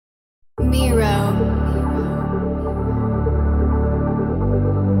Miro.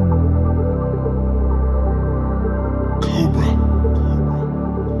 Cobra.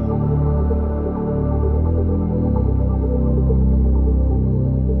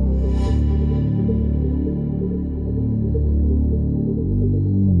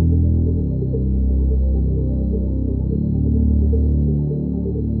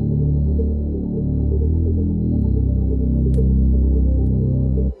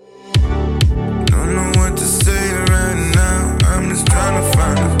 Don't know what to say right now. I'm just trying to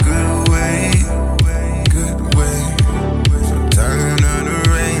find a good way. Good way. So tired of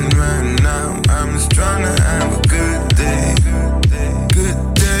the rain right now. I'm just trying to have a good day.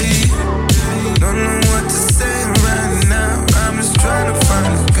 Good day. Don't know what to say right now. I'm just trying to find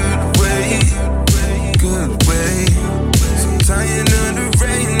a good way. Good way. So tired of the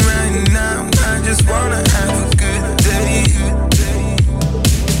rain right now. I just wanna have a good day.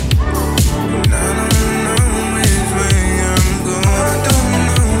 And I don't know which way I'm going. I don't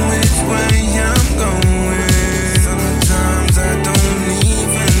know which way I'm going. Sometimes I don't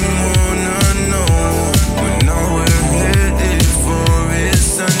even wanna know. When all we're headed for is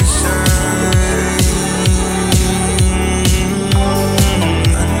sunshine.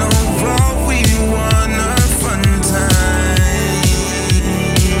 I know all we want are fun times.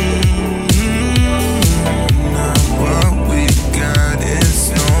 Now what we got is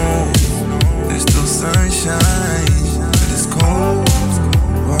snow. There's still sunshine, but it's cold.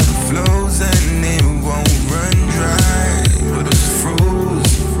 Water flows and it won't run dry, but it's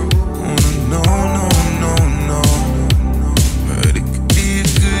froze. Oh no, no, no, no. But it could be a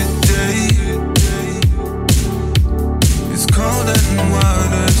good day. It's cold and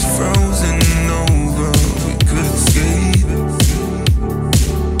water's frozen over. We could escape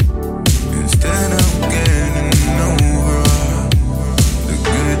instead of getting over the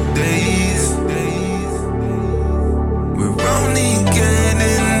good days. We're only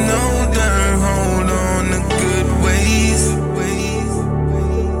getting older. Hold on to good ways.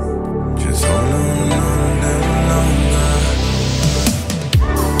 Just hold on a little longer.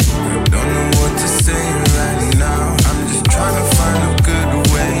 I don't know what to say right now. I'm just trying to find a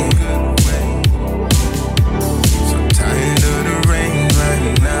good way. So tired of the rain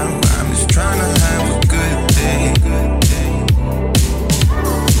right now. I'm just trying to have a good day.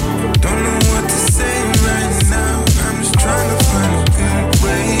 Don't know what to say right now. I'm just trying to find a good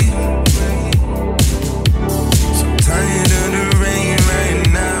way. So tired of the rain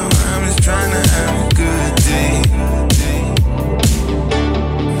right now. I'm just trying to have a good day.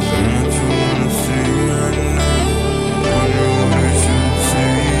 So much you wanna say right now. Wonder what I should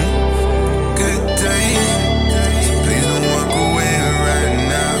say. Good day. So please don't walk away right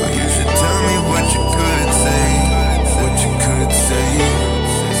now. You should tell me what you could say. What you could say.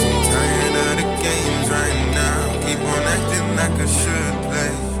 I'm tired of the games right now. Keep on acting like I should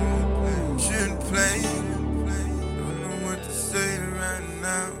play. Should play. Don't know what to say right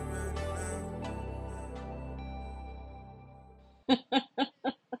now.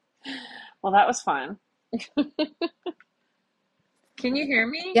 Well, that was fun. Can you hear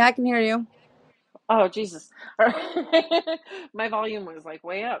me? Yeah, I can hear you. Oh, Jesus. My volume was like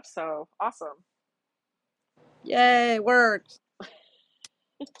way up, so awesome. Yay, worked.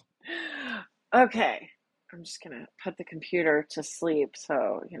 Okay. I'm just gonna put the computer to sleep,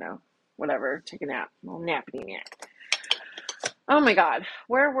 so, whatever, take a nap. A little nappity nap. Oh my God.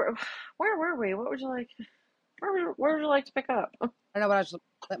 Where were we? What would you like? Where would you like to pick up? I don't know, but I just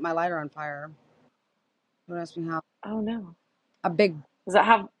lit my lighter on fire. Don't ask me how. Oh no. A big, Does that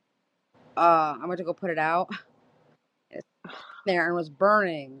have I went to go put it out. It's there and was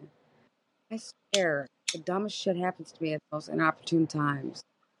burning. I swear, the dumbest shit happens to me at the most inopportune times.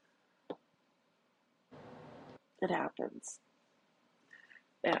 it happens?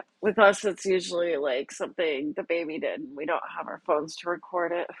 Yeah. With us it's usually like something the baby did and we don't have our phones to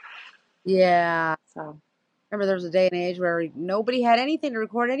record it. Yeah. So Remember, there was a day and age where nobody had anything to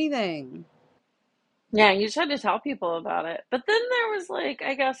record anything. yeah, you just had to tell people about it. But then there was like,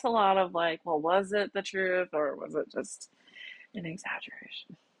 I guess a lot of like, well, was it the truth or was it just an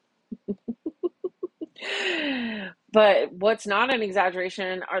exaggeration? But what's not an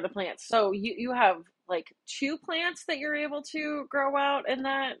exaggeration are the plants. So you have like two plants that you're able to grow out in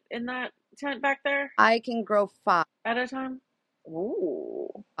that tent back there I can grow five, at a time. Ooh.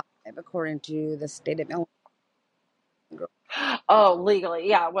 according to the state of Illinois. Oh, legally,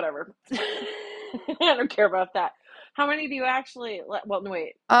 yeah, whatever. I don't care about that. How many do you actually? Well, no,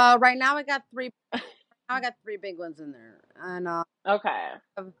 wait. Right now I got three. Now I got three big ones in there, and Okay.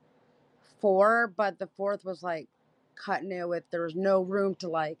 four, but the fourth was like cutting it with. There was no room to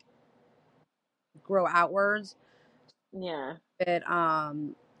like grow outwards. Yeah. It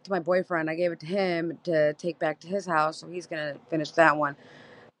to my boyfriend. I gave it to him to take back to his house, so he's gonna finish that one.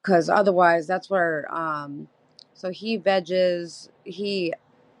 Because otherwise, that's where so he veges. He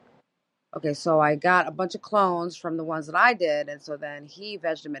Okay, so I got a bunch of clones from the ones that I did, and so then he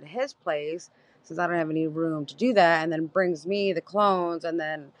vegged them at his place since I don't have any room to do that, and then brings me the clones, and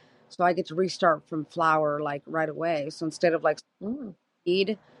then so I get to restart from flour like right away. So instead of like Mm.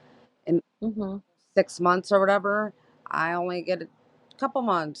 seed in Mm-hmm. 6 months or whatever, I only get a couple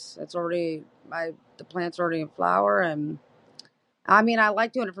months. It's already the plant's already in flower, and I mean I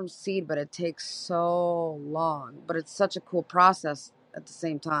like doing it from seed, but it takes so long. But it's such a cool process at the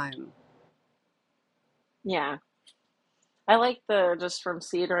same time. Yeah. I like the just from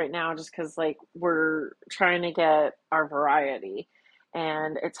seed right now just because like we're trying to get our variety.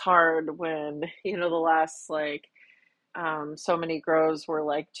 And it's hard when, the last like so many grows were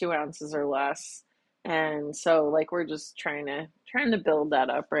like 2 ounces or less. And so like we're just trying to build that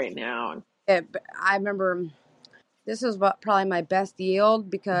up right now. I remember this is probably my best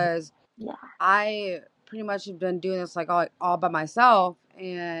yield because Yeah. I pretty much have been doing this like all by myself,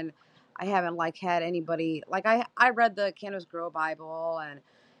 and I haven't like had anybody like I read the Cannabis Grow Bible, and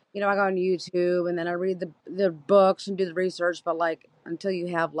I go on YouTube and then I read the books and do the research, but like until you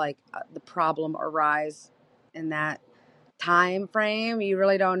have like the problem arise in that time frame, you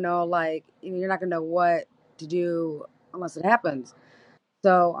really don't know, like you're not gonna know what to do unless it happens.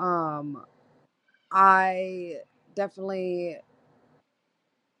 So I definitely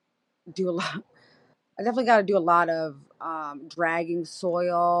do a lot. I definitely got to do a lot of dragging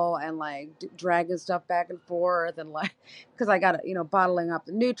soil and like dragging stuff back and forth, and like because I got to bottling up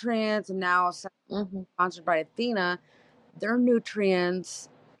the nutrients, and now Hmm. sponsored by Athena, their nutrients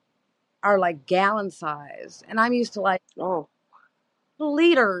are like gallon size, and I'm used to like Oh,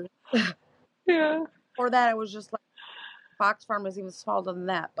 liters. yeah. For that, it was just like Fox Farm was even smaller than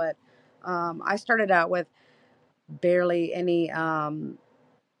that, but I started out with barely any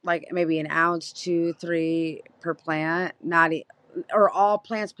like maybe an ounce, 2, 3 per plant, not or all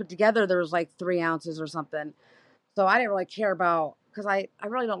plants put together. There was like 3 ounces or something. So I didn't really care about because I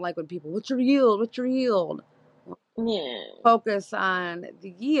really don't like when people, what's your yield? What's your yield? Well, Yeah. focus on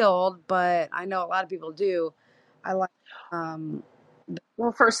the yield, but I know a lot of people do. I like, um,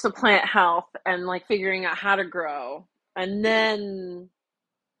 Well, first the plant health and like figuring out how to grow. And then,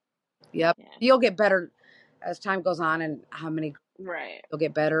 yep, yeah, you'll get better as time goes on, and how many right. you'll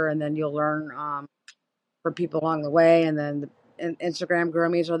get better, and then you'll learn for people along the way, and then Instagram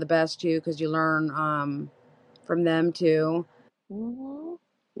groomies are the best too because you learn from them too. Hmm.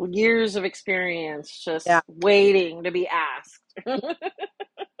 Years of experience Yeah, just waiting to be asked.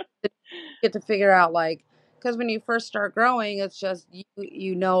 get to figure out like because when you first start growing, it's just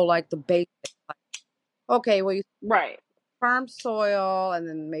like the basics. Okay, well you Right. farm soil, and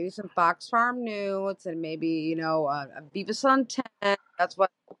then maybe some Fox Farm Newts, and maybe a Viva Sun 10. That's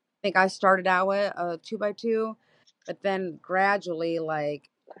what I think I started out with, a 2x2, but then gradually like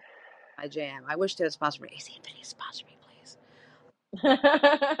I jam. I wish they would sponsor me. AC Infinity, sponsor me, please.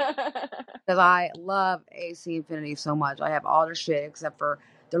 Because I love AC Infinity so much. I have all their shit except for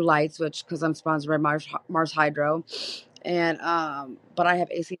their lights, which because I'm sponsored by Mars Hydro, and but I have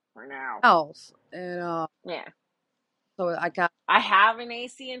AC For now. else, and Yeah. so I got I have an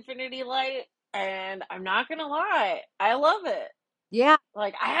AC Infinity light, and I'm not gonna lie, I love it. yeah.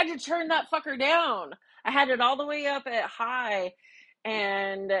 Like I had to turn that fucker down. I had it all the way up at high,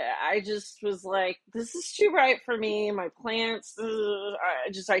 and I just was like, "This is too bright for me." My plants.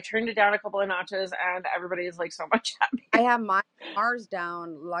 I turned it down a couple of notches, and everybody is like so much I happier. have my Mars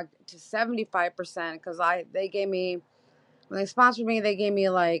down like to 75% because they gave me when they sponsored me, they gave me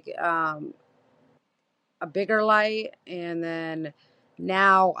like a bigger light, and then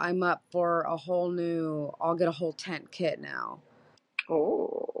now I'm up for a whole new. I'll get a whole tent kit now.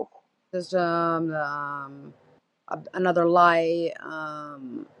 Oh. System, another light. I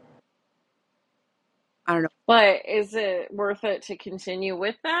don't know. But is it worth it to continue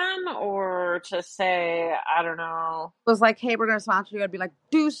with them or to say, I don't know? It was like, hey, we're gonna sponsor you. I'd be like,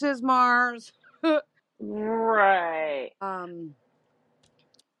 deuces, Mars. Right. um,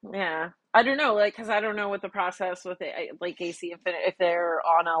 Yeah. I don't know, like, because I don't know what the process with it, like AC Infinite, if they're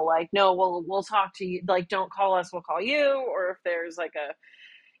on a like, no, we'll talk to you, like, don't call us, we'll call you, or if there's like a,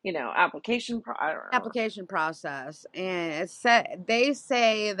 application. I don't know. application process, and it's set. They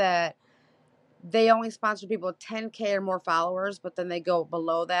say that they only sponsor people with 10K or more followers, but then they go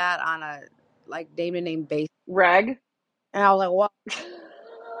below that on a like name to name basis. Reg? And I was like, well,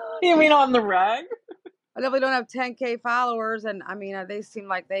 You mean on the reg? I definitely don't have 10K followers, and I mean, they seem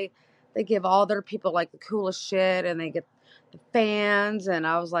like they give all their people like the coolest shit, and they get the fans. And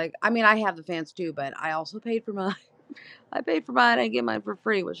I was like, I mean, I have the fans too, but I also paid for mine. I paid for mine. I get mine for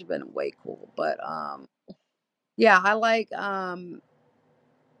free, which has been way cool. But yeah, I like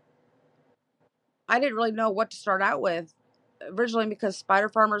I didn't really know what to start out with originally because Spider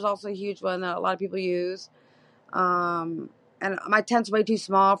Farmer is also a huge one that a lot of people use. Um, and my tent's way too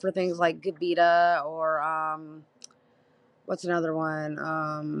small for things like Gavita or what's another one?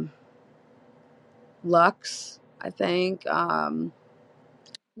 Lux, I think.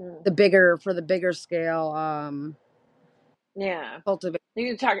 Mm. The bigger scale Yeah. cultivate. You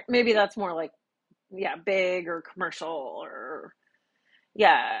can talk, maybe that's more like, yeah, big or commercial or,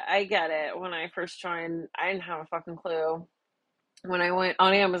 yeah, I get it. When I first joined, I didn't have a fucking clue when I went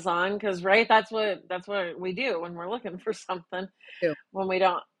on Amazon because, right, that's what we do when we're looking for something Too. when we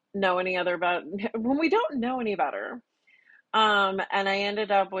don't know any other about when we don't know any better. And I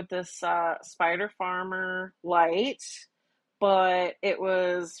ended up with this Spider Farmer light, but it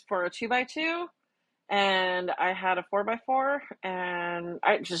was for a 2x2 and I had a 4x4 and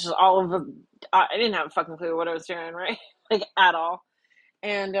I just all of the I didn't have a fucking clue what I was doing, right? Like at all.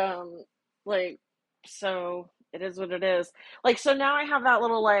 And like so it is what it is. Like so now I have that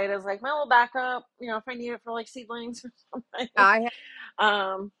little light as like my little backup, if I need it for like seedlings or something. I had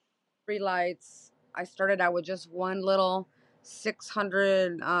Um 3 lights. I started out with just one little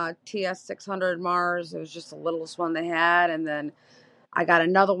 600 TS 600 Mars. It was just the littlest one they had, and then I got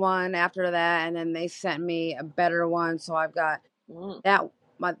another one after that, and then they sent me a better one. So I've got mm, that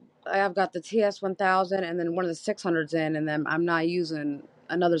my I've got the TS 1000, and then one of the 600s in, and then I'm not using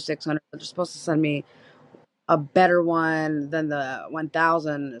another 600. They're supposed to send me a better one than the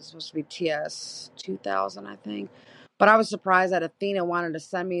 1000. It's supposed to be TS 2000, I think. But I was surprised that Athena wanted to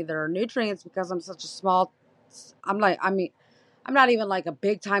send me their nutrients because I'm such a small. I'm like, I mean, I'm not even like a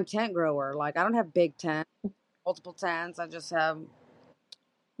big time tent grower. Like, I don't have big tent, multiple tents. I just have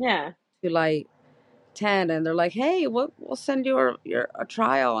yeah. two light tent, and they're like, "Hey, we'll send you a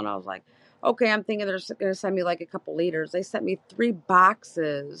trial." And I was like, "Okay." I'm thinking they're going to send me like a couple liters. They sent me 3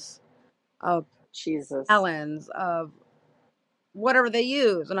 boxes of Jesus. gallons of whatever they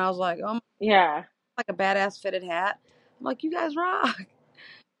use, and I was like, "Oh, Yeah. like a badass fitted hat." I'm like, "You guys rock,"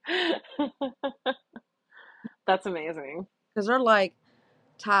 That's amazing. because they're like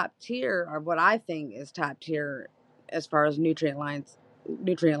top tier, or what I think is top tier as far as nutrient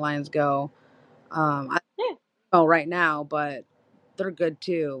lines go. I Yeah. don't know right now, but they're good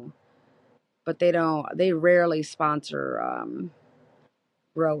too. But they rarely sponsor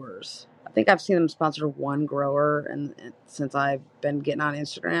growers. I think I've seen them sponsor one grower, and since I've been getting on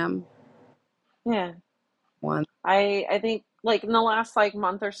Instagram, Yeah. one. I think like in the last like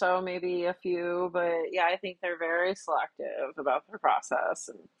month or so, maybe a few, but yeah, I think they're very selective about their process.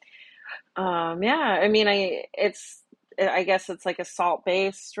 And yeah, I mean, I guess it's like a salt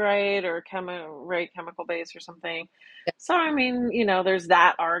based, right, or chemical based or something. So I mean, there's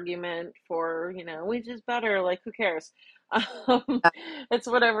that argument for, which is better. Like, who cares? Um, it's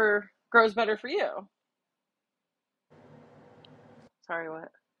whatever grows better for you. Sorry, what?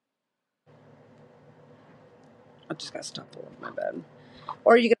 I just got stuff all over my bed.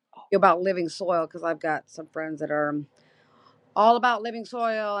 Or you can argue about living soil because I've got some friends that are all about living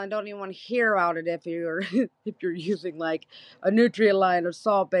soil and don't even want to hear about it if you're if you're using like a nutrient line or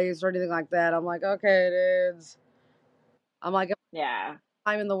salt base or anything like that. I'm like, okay, it is. I'm like, if Yeah,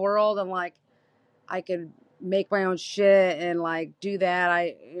 I'm in the world and like I could make my own shit and like do that.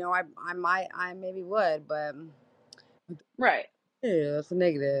 I maybe would, but right, yeah, that's a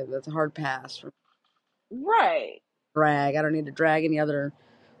negative. That's a hard pass for right. drag. I don't need to drag any other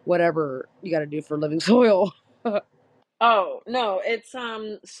whatever you got to do for living soil. Oh, no, it's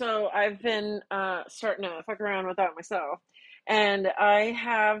so I've been starting to fuck around with that myself. And I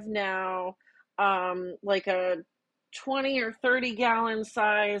have now like a 20 or 30 gallon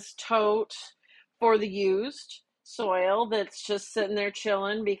size tote for the used soil that's just sitting there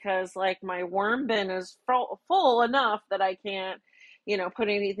chilling because like my worm bin is full enough that I can't, put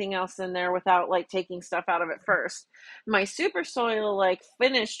anything else in there without like taking stuff out of it first. My super soil, like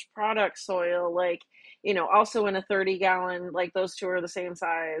finished product soil, like also in a 30 gallon, like those two are the same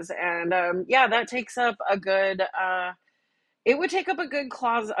size. And yeah, that takes up a good, it would take up a good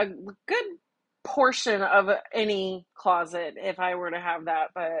closet, a good portion of any closet if I were to have that.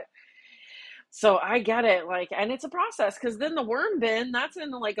 But so I get it. Like, and it's a process because then the worm bin, that's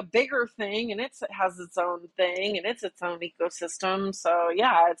in like a bigger thing and it has its own thing and it's its own ecosystem. So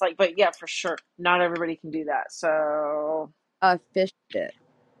yeah, it's like, but yeah, for sure. Not everybody can do that. So Fish it.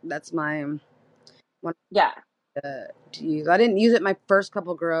 That's my one. yeah. to use. I didn't use it my first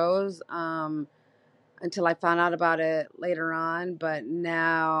couple grows until I found out about it later on, but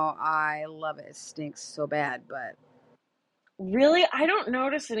now I love it. It stinks so bad, but Really, I don't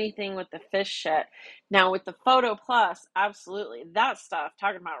notice anything with the fish shit. Now with the Photo Plus, absolutely. That stuff,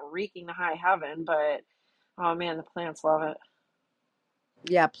 talking about reeking to high heaven, but oh man, the plants love it.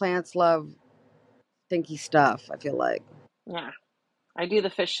 yeah, plants love stinky stuff, I feel like. Yeah. I do the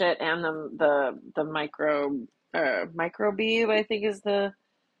fish shit and the microbead, I think is the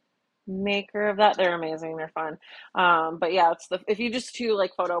maker of that. They're amazing. They're fun. But yeah, it's the if you just do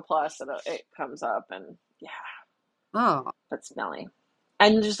like Photo Plus, it comes up and yeah, Oh, that's smelly.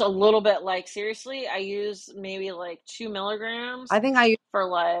 And just a little bit like seriously, I use maybe like 2 milligrams I think I use, for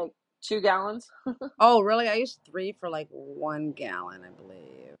like 2 gallons. oh, really? I use 3 for like 1 gallon, I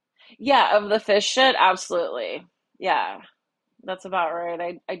believe. Yeah, of the fish shit, absolutely. Yeah, that's about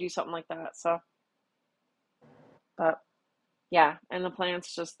right. I do something like that. So, but yeah, and the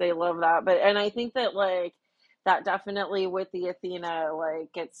plants just they love that. But and I think that like that definitely with the Athena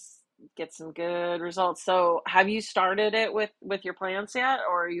like gets some good results. So have you started it with your plants yet,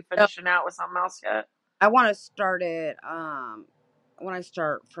 or are you No, finishing out with something else yet? I want to start it when I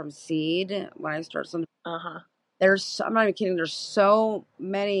start from seed, when I start some Uh-huh. I'm not even kidding, there's so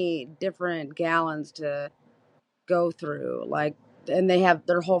many different gallons to go through. Like, and they have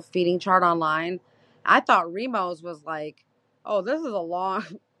their whole feeding chart online. I thought Remo's was like, oh, this is a long,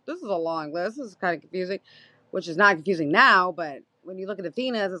 this is a long list. This is kind of confusing, which is not confusing now. But when you look at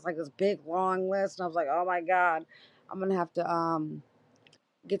Athena's, it's like this big long list, and I was like, oh my god, I'm gonna have to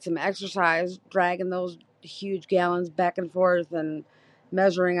get some exercise, dragging those huge gallons back and forth and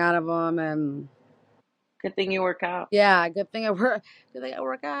measuring out of them. And Good thing you work out. yeah, good thing I work. Good thing I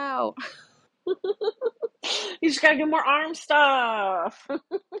work out. You just gotta do more arm stuff.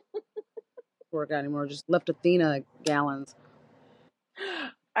 Work out anymore. Just lift Athena gallons.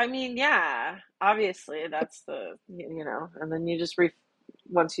 I mean, yeah, obviously that's and then you just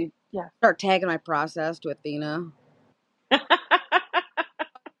once you, yeah. Start tagging my process to Athena.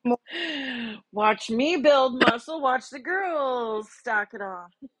 More Watch me build muscle, watch the girls stock it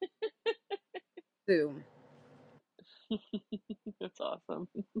off. too. That's awesome.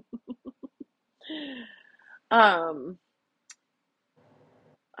 Um,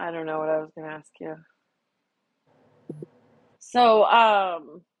 I don't know what I was gonna ask you. So,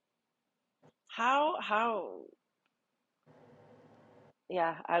 how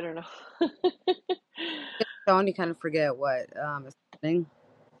yeah, I don't know. Phone, you kind of forget what is happening.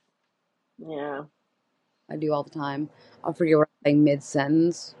 Yeah. I do all the time. I'll forget what I'm saying mid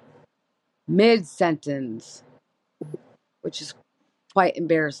sentence, which is quite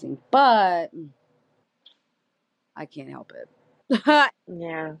embarrassing, but I can't help it.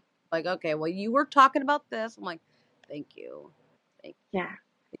 Yeah. Like, okay, well, you were talking about this. I'm like, thank you, thank Yeah.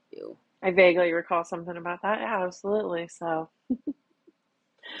 you. I vaguely recall something about that. Yeah, absolutely. So,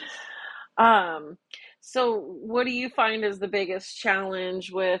 um, so what do you find is the biggest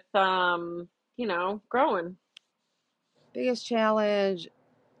challenge with growing? Biggest challenge,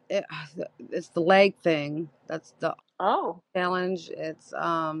 it, it's the leg thing. That's the Oh. challenge. It's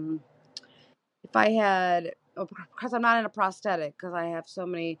if I had, because I'm not in a prosthetic, because I have so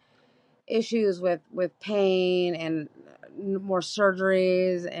many issues with pain and more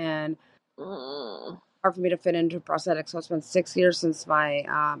surgeries, and Mm. hard for me to fit into a prosthetic. So it's been 6 years since my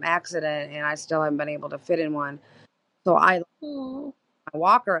accident, and I still haven't been able to fit in one. So I Mm. my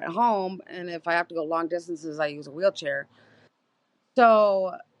walker at home, and if I have to go long distances, I use a wheelchair.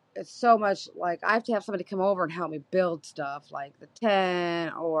 So it's so much like I have to have somebody come over and help me build stuff like the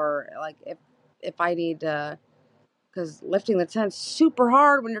tent, or like if I need to, because lifting the tent's super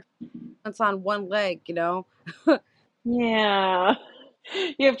hard when you're it's on one leg, you know. Yeah.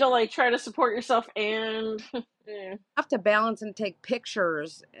 You have to like try to support yourself and yeah. Have to balance and take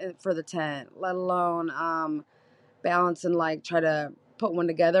pictures for the tent, let alone balance and like try to put one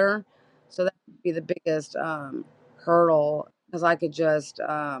together. So that would be the biggest hurdle, because I could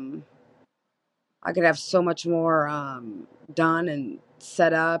have so much more done and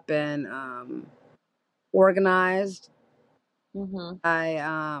set up and organized. Mm-hmm.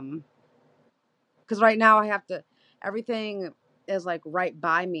 I because right now I have to, everything is like right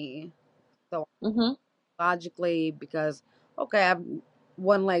by me, so Mm-hmm. logically, because okay, I have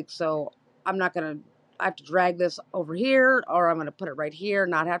one leg, so I'm not gonna. I have to drag this over here, or I'm gonna put it right here,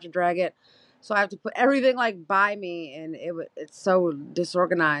 not have to drag it. So I have to put everything like by me, and it's so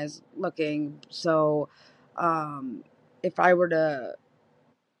disorganized looking. So, um, if I were to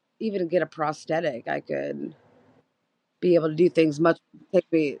even get a prosthetic, I could be able to do things much take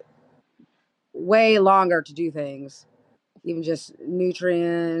me way longer to do things, even just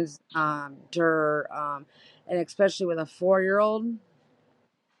nutrients, dirt, and especially with a 4-year-old.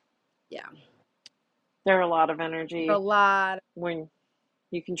 Yeah, They're a lot of a energy lot, when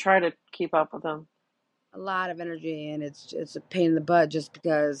you can try to keep up with them. a lot of energy, and it's a pain in the butt just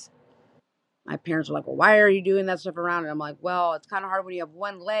because my parents were like, "Well, why are you doing that stuff around?" And I'm like, "Well, it's kind of hard when you have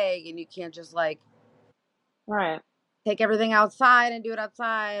one leg and you can't just like Right, take everything outside and do it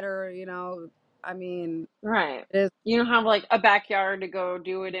outside, or I mean, right. it is." You don't have like a backyard to go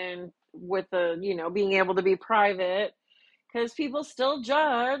do it in with the, being able to be private. Because people still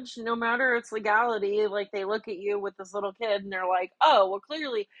judge, no matter its legality. Like they look at you with this little kid and they're like, oh, well,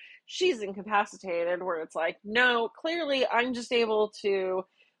 clearly she's incapacitated. Where it's like, no, clearly I'm just able to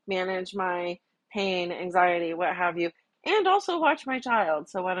manage my pain, anxiety, what have you, and also watch my child.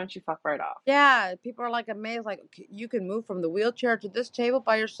 So why don't you fuck right off? Yeah, people are like amazed, like you can move from the wheelchair to this table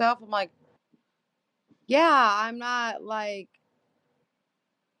by yourself. I'm like, yeah, I'm not like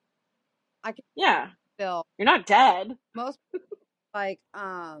I can Yeah, still you're not dead. most like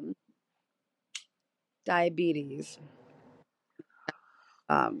diabetes.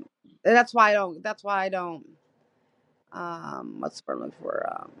 Um, that's why I don't. That's why I don't. What's the word I'm looking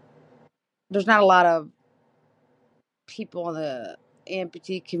for? There's not a lot of people in the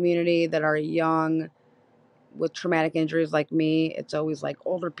amputee community that are young with traumatic injuries like me. It's always like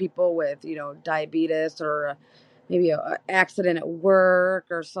older people with diabetes or maybe a accident at work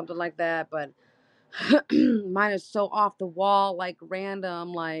or something like that. But mine is so off the wall, like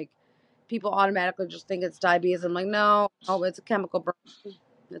random, like people automatically just think it's diabetes. I'm like, no, oh, it's a chemical burn.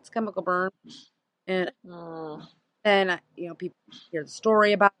 It's a chemical burn. And Mm, then people hear the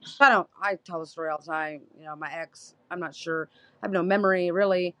story about. I tell the story all the time. My ex. I'm not sure. I have no memory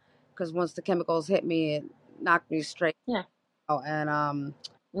really, because once the chemicals hit me, it knocked me straight yeah. out. And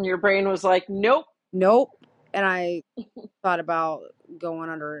And your brain was like, nope. nope. And I thought about going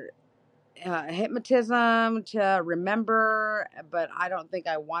under hypnotism to remember, but I don't think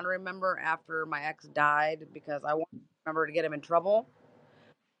I want to remember after my ex died because I want to remember to get him in trouble.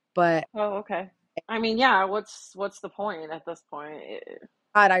 But Oh, okay. I mean, yeah. What's the point at this point?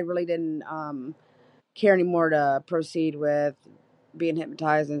 God, I really didn't care anymore to proceed with being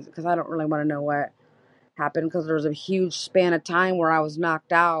hypnotized because I don't really want to know what happened because there was a huge span of time where I was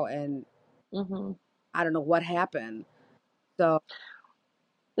knocked out and Mm-hmm. I don't know what happened. So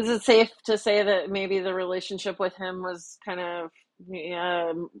Is it safe to say that maybe the relationship with him was kind of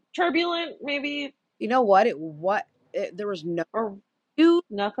turbulent, maybe, you know what there was no or huge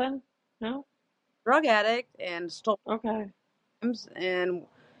nothing? No? drug addict and stole Okay. items and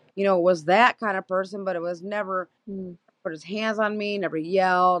was that kind of person, but it was never Mm. put his hands on me, never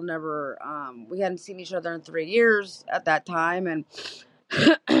yelled, never we hadn't seen each other in 3 years at that time. And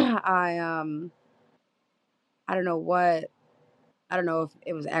I don't know what I don't know if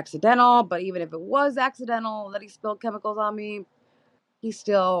it was accidental, but even if it was accidental that he spilled chemicals on me, he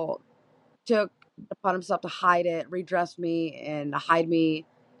still took upon himself to hide it, redress me, and hide me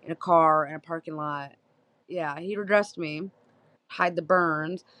in a car in a parking lot. Yeah, he redressed me, hide the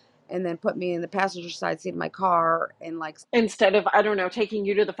burns, and then put me in the passenger side seat of my car and like Instead of, I don't know, taking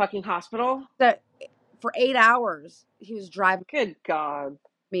you to the fucking hospital? that for 8 hours he was driving Good God.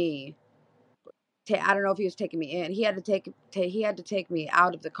 me. I don't know if he was taking me in. He had to take me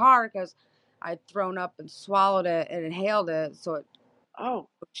out of the car because I'd thrown up and swallowed it and inhaled it, so it Oh,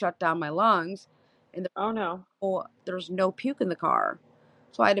 shut down my lungs. And oh no. there was no puke in the car,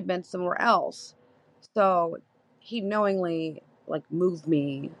 so I'd have been somewhere else. So he knowingly like moved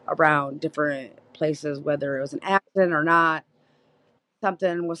me around different places, whether it was an accident or not.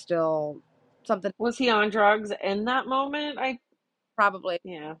 Something was still something Was he on drugs in that moment? probably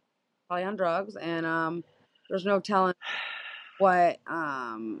Yeah. probably on drugs, and there's no telling what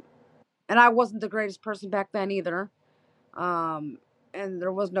and I wasn't the greatest person back then either. Um, and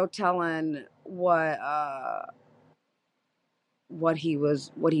there was no telling what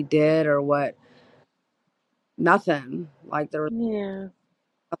he did or what nothing. Like there was Yeah.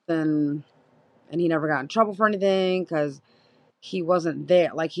 nothing, and he never got in trouble for anything because he wasn't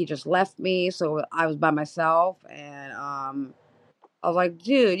there. Like he just left me, so I was by myself, and I was like,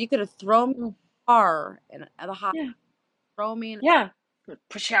 dude, you could have thrown me in Mm, the car and at the hospital, yeah. throw me in, Yeah.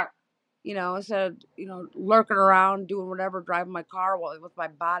 Push out. instead of lurking around doing whatever, driving my car with my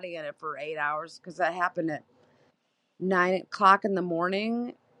body in it for 8 hours because that happened at 9 o'clock in the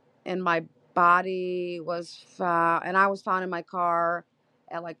morning, and my body was found, and I was found in my car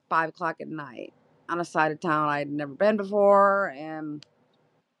at like 5 o'clock at night on a side of town I'd never been before, and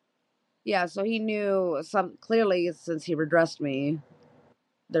yeah, so he knew some clearly since he redressed me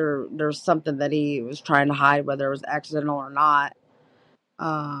there's something that he was trying to hide, whether it was accidental or not.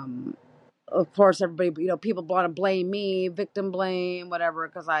 Um, of course, everybody, people want to blame me, victim blame, whatever,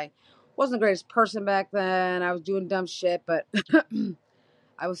 because I wasn't the greatest person back then. I was doing dumb shit, but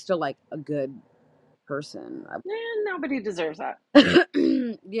I was still like a good person. Nobody deserves that.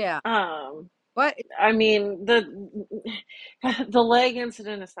 Yeah, Um, but I mean, the leg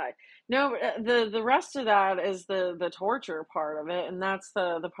incident aside, no, the rest of that is the torture part of it, and that's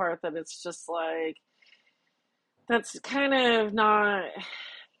the part that it's just like that's kind of not.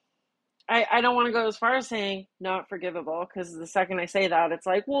 I don't want to go as far as saying not forgivable because the second I say that, it's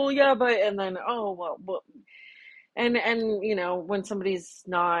like, well, yeah, but and then oh well, and when somebody's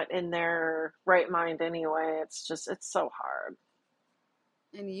not in their right mind anyway, it's so hard.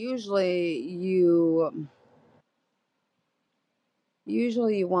 and usually you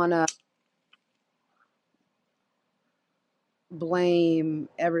want to blame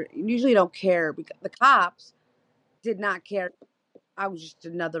usually you don't care because the cops did not care. I was just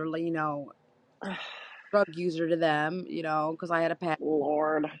another, drug user to them, because I had a past.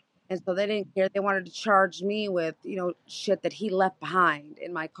 Lord. And so they didn't care. They wanted to charge me with, shit that he left behind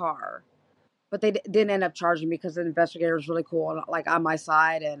in my car. But they didn't end up charging me because the investigator was really cool and like on my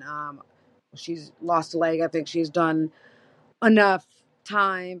side. And she's lost a leg. I think she's done enough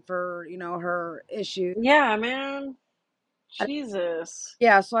time for, her issues. Yeah, man. Jesus.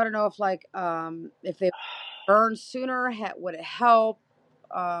 Yeah, so I don't know if they burned sooner, would it help?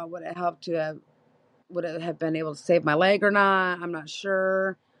 Would it help to would it have been able to save my leg or not? I'm not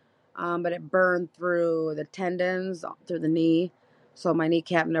sure. But it burned through the tendons, through the knee, so my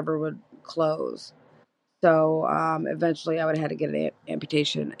kneecap never would close. So eventually I would have had to get an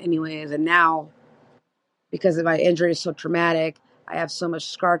amputation anyways. And now, because of my injury is so traumatic, I have so much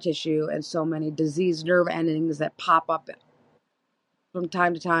scar tissue and so many diseased nerve endings that pop up from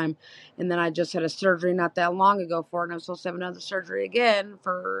time to time. And then I just had a surgery not that long ago for it, and I'm supposed to have another surgery again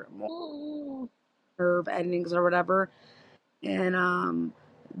for more nerve endings or whatever. And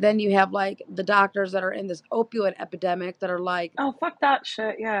then you have like the doctors that are in this opioid epidemic that are like Oh, fuck that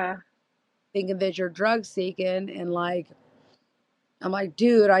shit. Yeah. thinking that you're drug seeking, and like I'm like,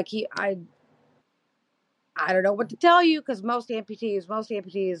 dude, I don't know what to tell you because most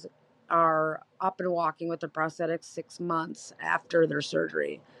amputees are up and walking with their prosthetics 6 months after their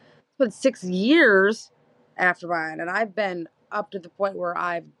surgery. It's been 6 years after mine, and I've been up to the point where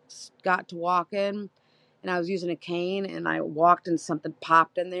I've got to walking, and I was using a cane, and I walked and something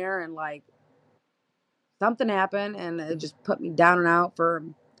popped in there, and like something happened, and it just put me down and out for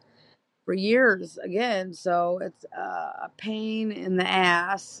years again. So it's a pain in the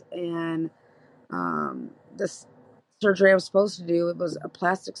ass, and this surgery I was supposed to do, it was a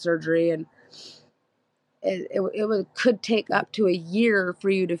plastic surgery, and could take up to a year for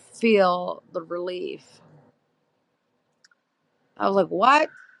you to feel the relief. I was like, what?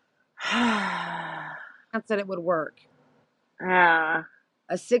 I said it would work. Yeah.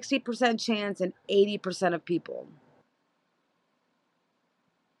 A 60% chance in 80% of people.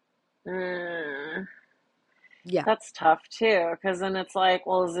 Mm, Yeah. that's tough too, because then it's like,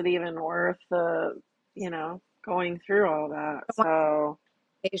 well, is it even worth going through all that? So,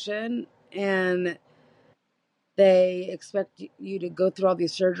 And they expect you to go through all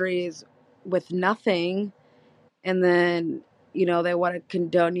these surgeries with nothing, and then they want to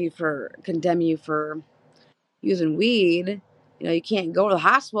condemn you for using weed. You can't go to the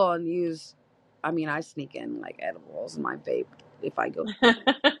hospital and use. I mean, I sneak in like edibles in my vape if I go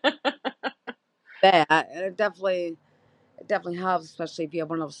that, and it definitely helps, especially if you have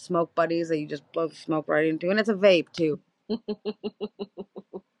one of those smoke buddies that you just blow the smoke right into, and it's a vape too.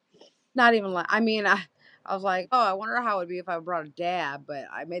 Not even like, I mean, I was like, oh, I wonder how it would be if I brought a dab, but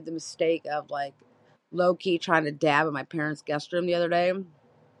I made the mistake of like low key trying to dab in my parents' guest room the other day.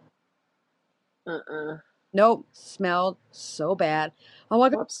 uh-uh. Nope, smelled so bad. I'm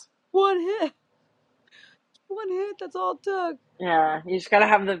like, Whoops. one hit, that's all it took. Yeah, you just gotta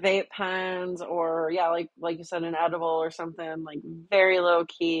have the vape pens, or yeah, like you said, an edible or something like very low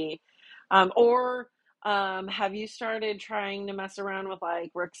key. Or have you started trying to mess around with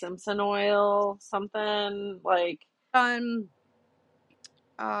like Rick Simpson oil, something like? Um,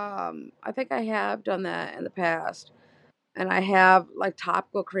 I think I have done that in the past, and I have like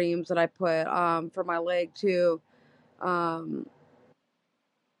topical creams that I put for my leg too. Um,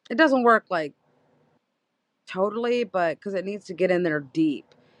 it doesn't work like totally, but because it needs to get in there deep,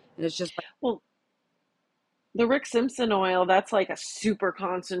 and it's just like Well, the Rick Simpson oil, that's like a super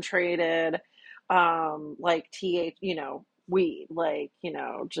concentrated, like weed, like,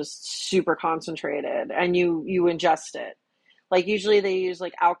 just super concentrated, and you ingest it. Like usually they use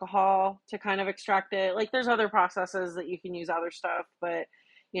like alcohol to kind of extract it. Like there's other processes that you can use other stuff, but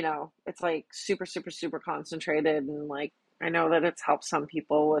it's like super, super, super concentrated. And like I know that it's helped some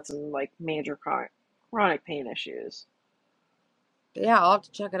people with some like major chronic pain issues. Yeah, I'll have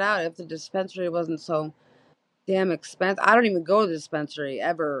to check it out if the dispensary wasn't so damn expensive. I don't even go to the dispensary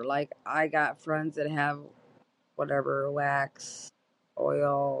ever. Like I got friends that have whatever wax,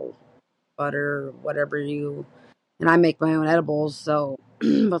 oil, butter, whatever you, and I make my own edibles. So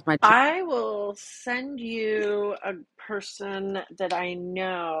with my I will send you a person that I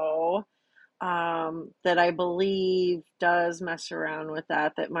know that I believe does mess around with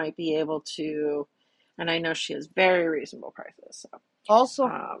that might be able to, and I know she has very reasonable prices. So, also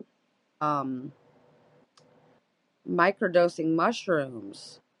um, um microdosing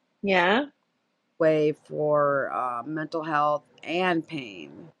mushrooms yeah, way for mental health and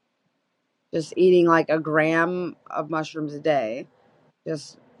pain. Just eating like a gram of mushrooms a day.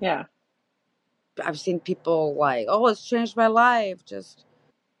 Just yeah. I've seen people like, oh, it's changed my life. Just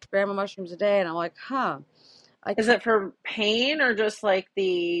a gram of mushrooms a day, and I'm like, huh. I Is tried it for pain or just like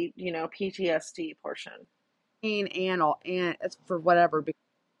the, PTSD portion? pain and all, and it's for whatever. Because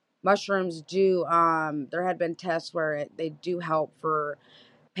mushrooms do. There had been tests where they do help for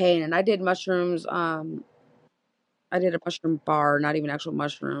pain, and I did mushrooms. I did a mushroom bar, not even actual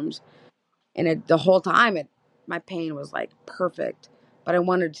mushrooms, and the whole time my pain was like perfect. But I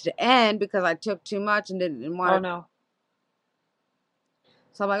wanted it to end because I took too much and didn't want Oh it. no.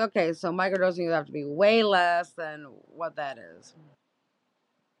 So I'm like, okay, so microdosing would have to be way less than what that is.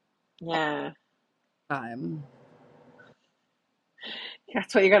 Yeah. Time.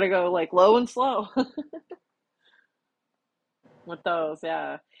 That's why you got to go like low and slow with those.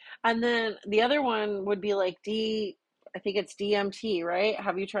 Yeah. And then the other one would be like I think it's DMT, right?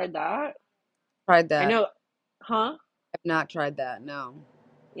 Have you tried that? Tried I that. know, huh? I've not tried that. No.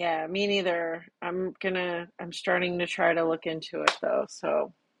 Yeah, me neither. I'm starting to try to look into it though.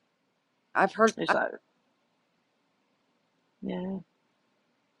 So I've heard. there's I've that. Yeah,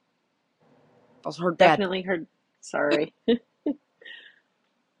 also heard bad. definitely heard. Sorry.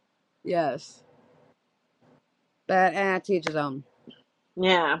 Yes. But to each his own.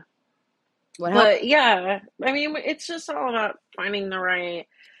 Yeah. What helped? But yeah, I mean, it's just all about finding the right,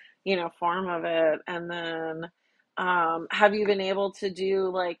 form of it. And then, have you been able to do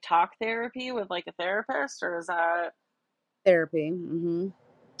like talk therapy with like a therapist, or is that Therapy.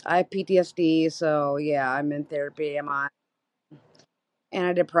 I have PTSD, so yeah, I'm in therapy. I'm on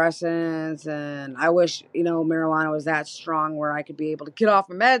antidepressants, and I wish marijuana was that strong where I could be able to get off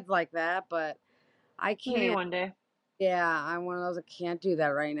my meds like that, but I maybe can't. one day? Yeah, I'm one of those that can't do that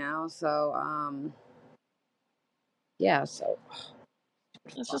right now. So yeah, so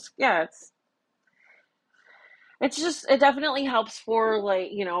It's just, yeah, it's just, it definitely helps for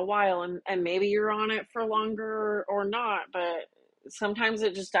like, a while, and maybe you're on it for longer or not, but sometimes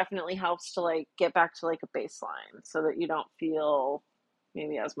it just definitely helps to like get back to like a baseline so that you don't feel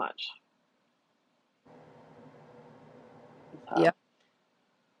maybe as much. yeah. So,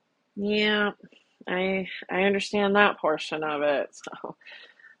 yeah, I understand that portion of it. So,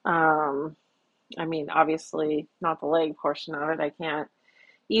 um, I mean, obviously not the leg portion of it. I can't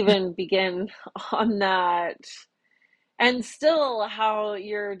even begin on that. And still, how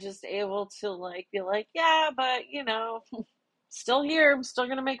you're just able to like be like, yeah, but still here. I'm still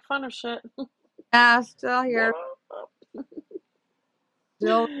gonna make fun of shit. Yeah, still here,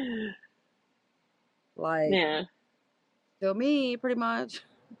 still like Yeah, still me, pretty much.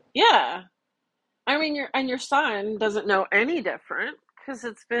 yeah. I mean, your son doesn't know any different because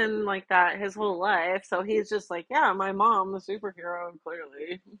it's been like that his whole life. So he's just like, yeah, my mom, the superhero,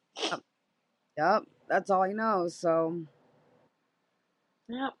 clearly. Yep, yep, that's all he knows. So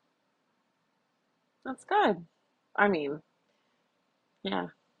Yep, that's good. I mean, yeah,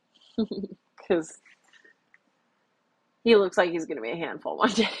 because he looks like he's gonna be a handful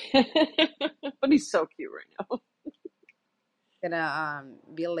one day, but he's so cute right now. gonna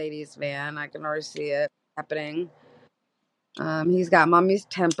be a ladies' man. I can already see it happening. He's got mommy's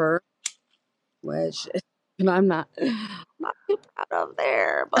temper, which and I'm not too proud of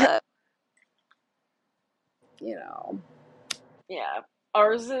there, but you know, Yeah,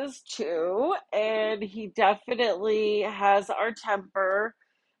 ours is too, and he definitely has our temper,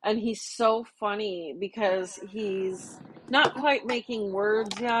 and he's so funny because he's not quite making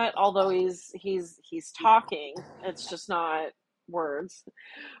words yet, although he's talking. It's just not words.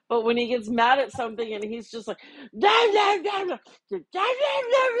 But when he gets mad at something and he's just like, "Dah, dah, dah, dah, dah, dah,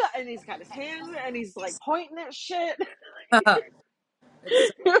 dah, dah," and he's got his hand and he's like pointing at shit.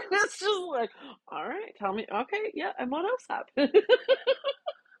 It's It's just like, all right, tell me, okay, yeah, and what else happened?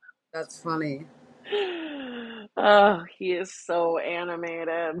 that's funny. Oh, he is so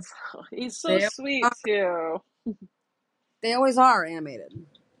animated. He's so They sweet are, too. they always are animated.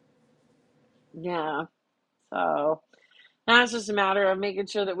 Yeah. So now it's just a matter of making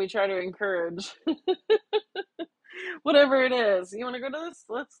sure that we try to encourage whatever it is. You want to go to this?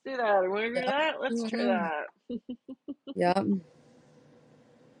 Let's do that. You want to do Yep. that? Let's try Hmm. that. Yep.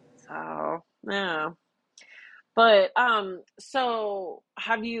 So yeah. But so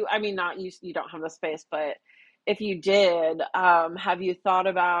have you, I mean, not you, you don't have the space, but if you did, have you thought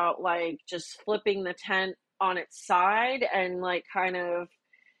about like just flipping the tent on its side and like kind of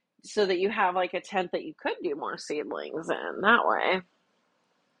so that you have like a tent that you could do more seedlings in that way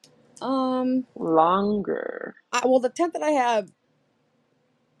Um. longer? Well, the tent that I have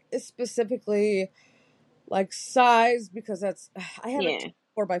is specifically like size because that's I have a Yeah.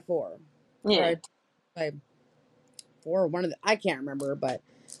 4x4 or Yeah. a 2x4, one of the I can't remember, but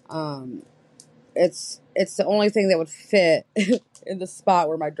um, it's the only thing that would fit in the spot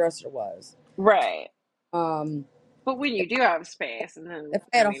where my dresser was. Right. Um, But when you do have space, and then, if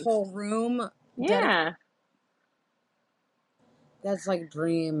I I had a mean, whole room dedicated, yeah, that's like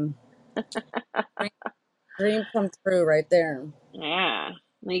dream, dream come true right there. yeah.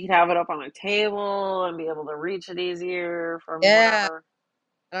 You could have it up on a table and be able to reach it easier from Yeah, whatever.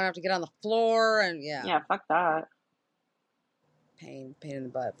 I don't have to get on the floor and yeah, Yeah, fuck that. pain in the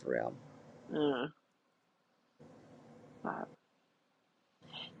butt for real. Yeah, but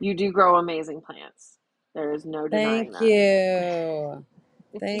you do grow amazing plants. There is no denying Thank that. you.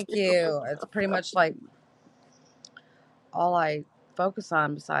 Thank you. It's pretty much like all I focus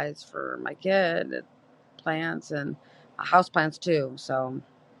on besides for my kid, plants and house plants too. So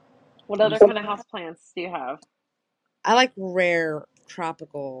What I'm other just, kind of house plants do you have? I like rare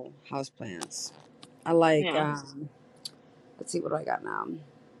tropical house plants. I like Yeah. let's see what do I got now.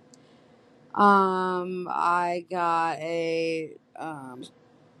 I got a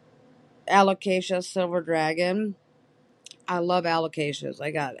alocasia silver dragon. I love alocasias.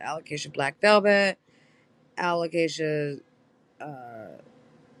 I got alocasia black velvet, alocasia uh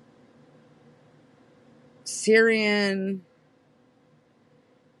Syrian,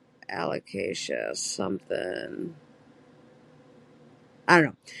 alocasia something. I don't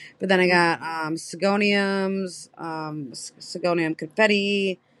know. But then I got Sigoniums, Sigonium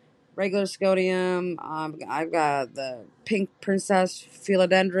confetti, regular Sigonium. I've got the pink princess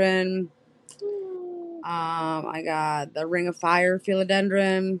philodendron. I got the ring of fire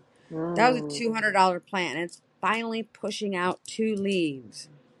philodendron. That was a Mm. $200 plant, and it's finally pushing out 2 leaves.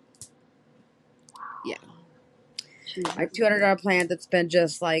 Yeah, my Jesus. $200 plant that's been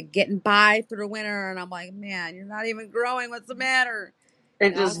just like getting by through the winter, and I'm like, man, you're not even growing. What's the matter?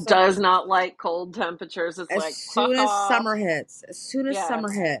 It Now just summer, does not like cold temperatures. It's as like, fuck soon as off. summer hits, as soon as Yeah.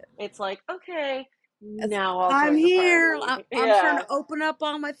 summer hit, It's like, okay, it's, now I'll I'm join the here. party. I'm starting Yeah. to open up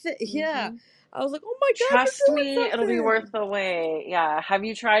all my yeah. Hmm. I was like, oh my god, Trust me, you're it'll be doing worth something. the wait. Yeah. Have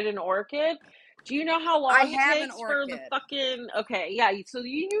you tried an orchid? Do you know how I long it have an takes for the orchid. fucking okay, yeah, so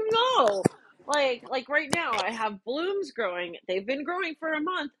you know. Like right now I have blooms growing. They've been growing for a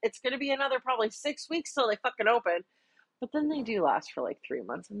month. It's gonna be another probably 6 weeks till they fucking open. But then they do last for like 3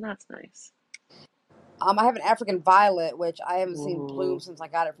 months, and that's nice. I have an African violet, which I haven't seen bloom Ooh. since I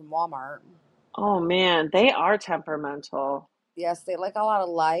got it from Walmart. Oh man, they are temperamental. Yes, they like a lot of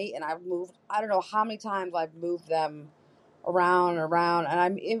light, and I've moved. I don't know how many times I've moved them around and around, and I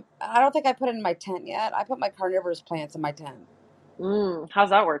don't think I put it in my tent yet. I put my carnivorous plants in my tent,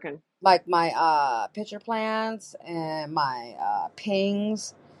 How's that working? like my pitcher plants and my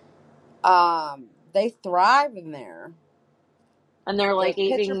pings. They thrive in there. And they're Those like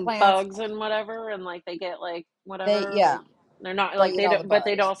pitcher eating plants, bugs and whatever, and like they get like they whatever, yeah, like they're not they'll like eat they all the don't, but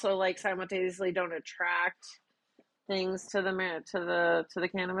they'd bugs. also like simultaneously don't attract things to the to the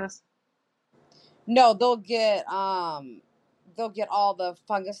cannabis. No, they'll get all the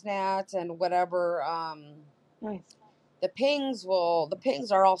fungus gnats and whatever. Nice. The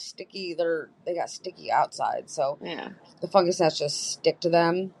pings are all sticky. They got sticky outside, so Yeah. the fungus gnats just stick to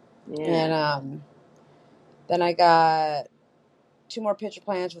them. And Yeah. then I got 2 more pitcher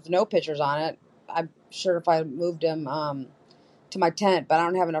plants with no pitchers on it. I'm sure if I moved them to my tent, but I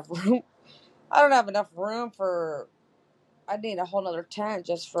don't have enough room. I don't have enough room for. I need a whole other tent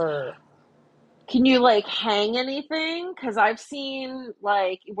just for. Can you like hang anything? Because I've seen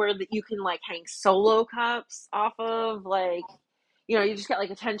like where you can like hang solo cups off of like you just get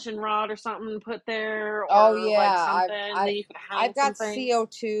like a tension rod or something put there Oh or like yeah, something, then you could hang I've some got things.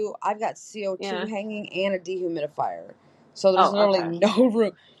 CO2. I've got CO2 Yeah. hanging and a dehumidifier. So there's Oh, literally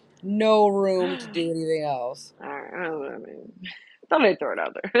okay. no room to do anything else. All right. I mean, thought I'd throw it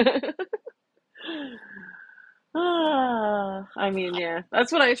out there. I mean, yeah,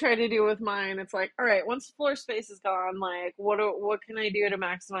 that's what I try to do with mine. It's like, all right, once the floor space is gone, like, what can I do to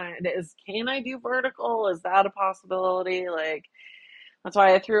maximize it? Can I do vertical? Is that a possibility? Like, that's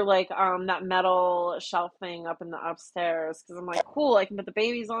why I threw like that metal shelf thing up in the upstairs because I'm like, cool, I can put the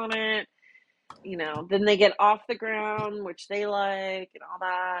babies on it. Then they get off the ground, which they like, and all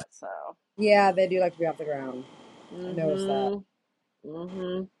that. So, Yeah, they do like to be off the ground. I noticed that. mm-hmm,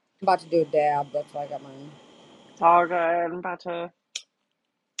 mm-hmm. I'm about to do a dab. That's why I got mine. It's all good. I'm about to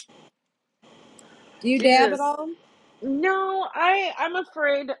Do you do dab at this. all? No, I'm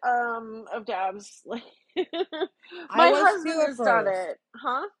afraid of dabs. Like I my was too husband at has done first. it,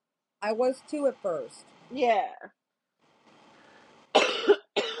 huh? I was too at first. Yeah.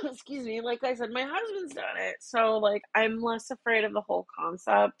 Excuse me. Like I said, my husband's done it, so like I'm less afraid of the whole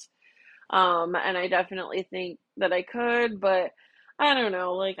concept. And I definitely think that I could, but I don't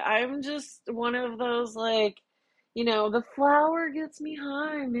know. Like, I'm just one of those, like, the flour gets me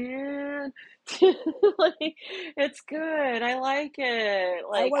high, man. Like, it's good. I like it. I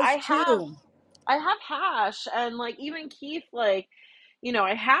Like, was too. I have hash, and like, even Keith, like,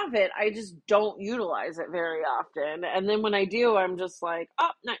 I have it. I just don't utilize it very often. And then when I do, I'm just like, oh,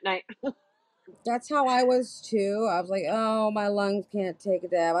 night, night. That's how I was too. I was like, oh, my lungs can't take a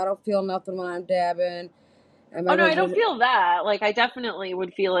dab. I don't feel nothing when I'm dabbing. And Oh my no, I don't husband, feel that. Like I definitely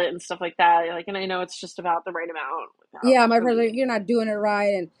would feel it and stuff like that. Like, and I know it's just about the right amount without yeah, my really. brother, you're not doing it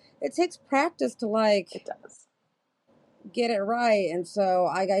right. And it takes practice to It like does. get it right. And so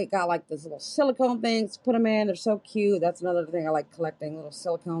I got like these little silicone things, put them in. They're so cute. That's another thing I like collecting little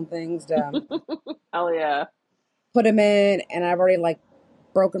silicone things to Hell yeah. put them in. And I've already like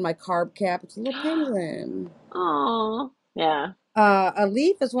broken my carb cap. It's a little penguin. Oh yeah. A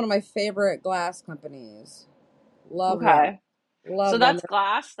Leaf is one of my favorite glass companies. Love them. Okay. So Love them. that's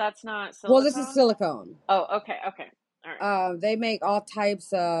glass. That's not Well, this is silicone. silicone. Oh, okay. Okay. All right. They make all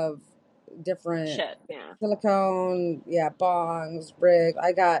types of different Shit. Yeah. silicone, yeah, bongs, rigs.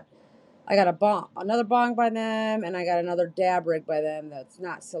 I got a bong, another bong by them, and I got another dab rig by them that's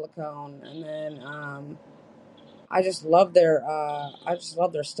not silicone. And then I just love their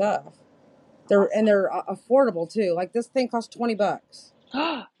stuff. They're affordable too. Like this thing costs $20.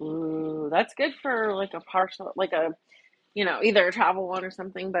 Awesome. Ooh, that's good for like a partial, like a either a travel one or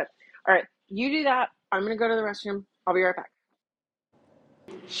something. But all right, you do that. I'm gonna go to the restroom. I'll be right back.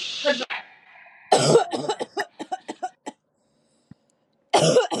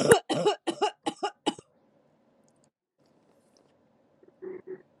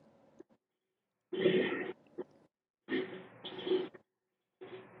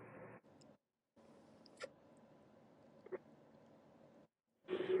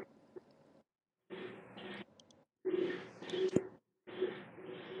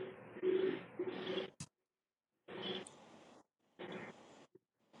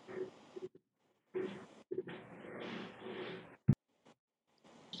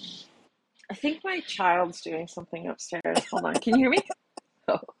 I think my child's doing something upstairs. Hold on. Can you hear me?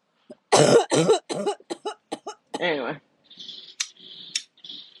 Oh. Anyway.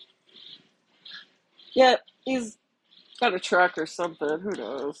 Yeah, he's got a truck or something. Who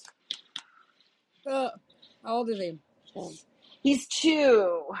knows? How old is he? He's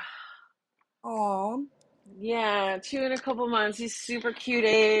 2. Aw. Yeah, 2 in a couple months. He's super cute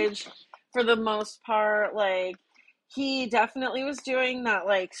age for the most part. Like, he definitely was doing that,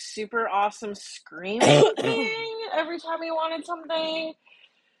 like, super awesome screaming thing every time he wanted something.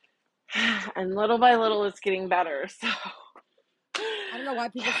 And little by little, it's getting better. So, I don't know why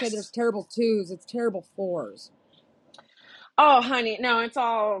people say there's yes. terrible 2s. It's terrible 4s. Oh, honey, no, it's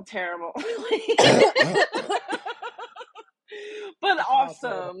all terrible. But It's all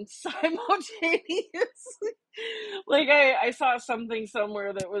terrible. awesome simultaneously. Like I saw something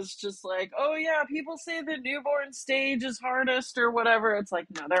somewhere that was just like, oh yeah, people say the newborn stage is hardest or whatever. It's like,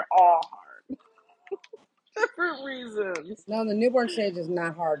 no, they're all hard. Different reasons. No, the newborn stage is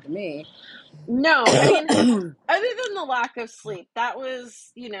not hard to me. No, I mean, other than the lack of sleep, that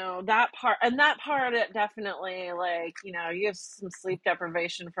was, that part, and that part, it definitely, like, you have some sleep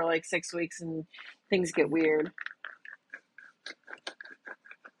deprivation for like 6 weeks and things get weird.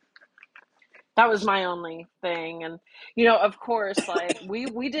 That was my only thing. And of course, like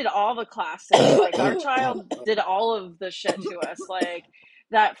we did all the classics. Like our child did all of the shit to us. Like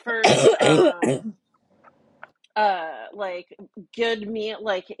that first like good meal,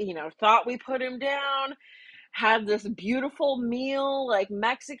 like thought we put him down, had this beautiful meal, like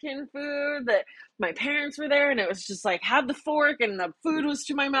Mexican food that my parents were there, and it was just like had the fork and the food was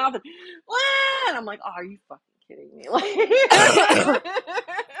to my mouth, and I'm like, oh, are you fucking kidding me? Like,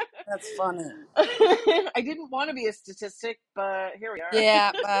 That's funny. I didn't want to be a statistic, but here we are.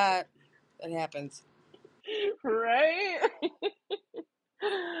 Yeah, but it happens. Right?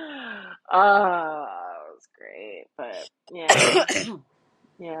 Oh, it was great, but yeah.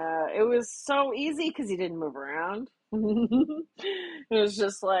 Yeah, it was so easy because you didn't move around. It was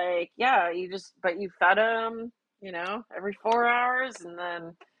just like, yeah, but you fed them, every 4 hours and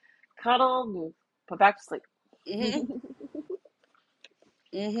then cuddled and put back to sleep.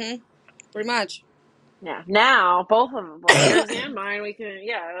 Pretty much. Yeah, now both of them, like yours and mine, we can,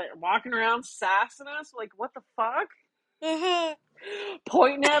 like, walking around sassing us, like, what the fuck?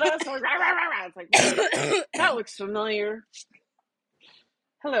 Pointing at us, like, rah, rah, rah, rah. It's like, that looks familiar.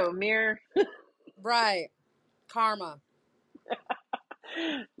 Hello, mirror. Right. Karma.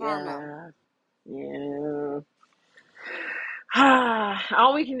 Yeah. Yeah.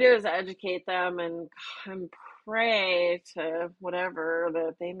 All we can do is educate them and pray to whatever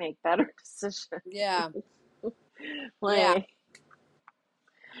that they make better decisions. Yeah. Yeah. Like,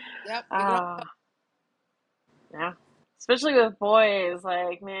 Yep. yeah. Especially with boys,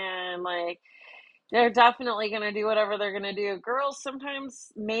 like, man, like, they're definitely going to do whatever they're going to do. Girls,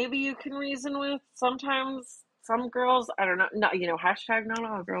 sometimes maybe you can reason with. Sometimes some girls, I don't know, not, hashtag not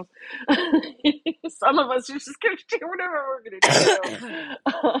all girls. Some of us are just going to do whatever we're going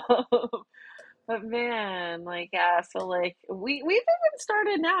to do. But man, like, yeah, so like we've even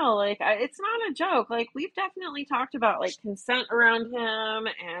started now. Like, it's not a joke. Like, we've definitely talked about like consent around him,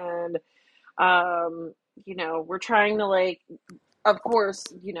 and we're trying to like, of course,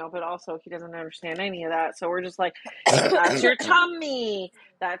 but also he doesn't understand any of that. So we're just like, that's your tummy,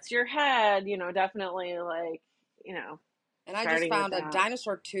 that's your head, definitely like, And I just starting with found a that.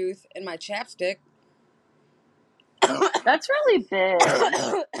 dinosaur tooth in my chapstick. That's really big.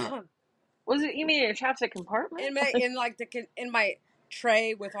 Was it? You mean your chapstick compartment? In my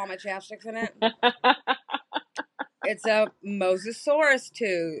tray with all my chapsticks in it. It's a Mosasaurus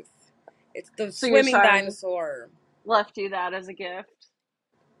tooth. It's the So your swimming son dinosaur. left you that as a gift.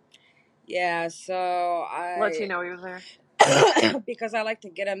 Yeah, so Let you know he was there. because I like to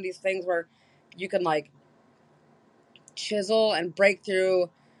get him these things where you can like chisel and break through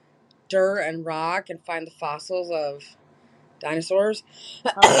dirt and rock and find the fossils of dinosaurs.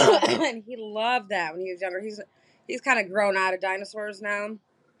 And he loved that when he was younger. He's kind of grown out of dinosaurs now.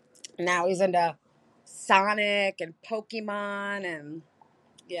 Now he's into Sonic and Pokemon and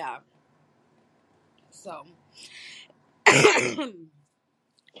yeah. So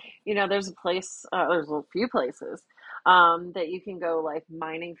There's a place, there's a few places that you can go like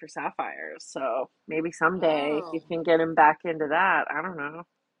mining for sapphires. So maybe someday you can get him back into that. I don't know.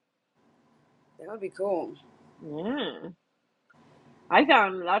 That would be cool. Yeah. I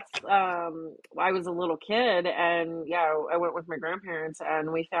found I was a little kid and I went with my grandparents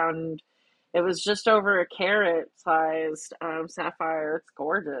and we found it was just over a carat sized sapphire. It's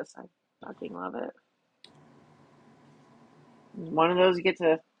gorgeous. I fucking love it. One of those you get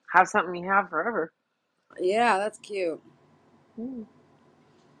to have something you have forever. Yeah, that's cute.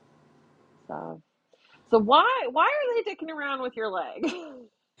 So why are they dicking around with your leg?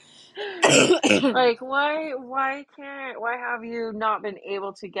 Like why have you not been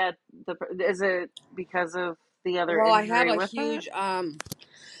able to get is it because of the other Well, I have injury a with huge it?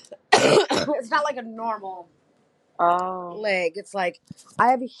 it's not like a normal leg. It's like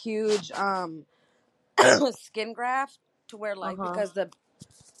I have a huge skin graft to where like because the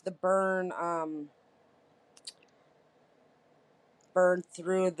burn burned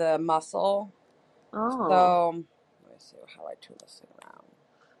through the muscle. So let me see how I turn this thing around.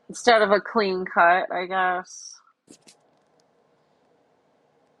 Instead of a clean cut, I guess.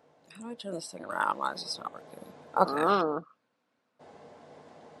 How do I turn this thing around? Why is this not working? Okay.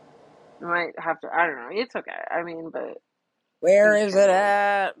 You might have to, I don't know. It's okay. I mean, but where is it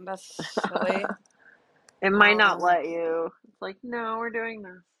at? That's silly. It might not let you. It's like, no, we're doing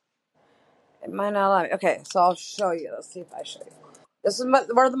this. It might not let me. Okay, so I'll show you. Let's see if I show you. This is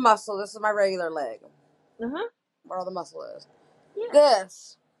where the muscle. This is my regular leg. Where all the muscle is. Yeah.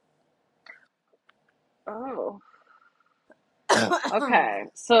 This. Oh. Okay,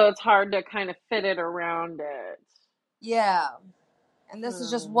 so it's hard to kind of fit it around it. Yeah. And this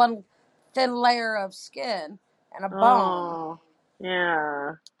is just one thin layer of skin and a bone.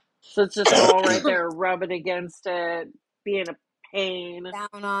 Yeah. So it's just all right there, rub it against it, being a pain.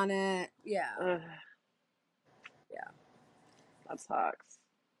 Down on it. Yeah. Yeah. That sucks.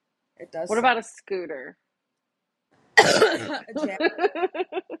 It does. What about a scooter? a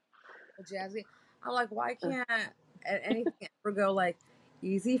jazzy. I'm like, why can't anything ever go like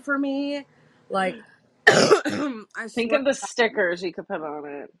easy for me? Like, I Think swear. of the stickers you could put on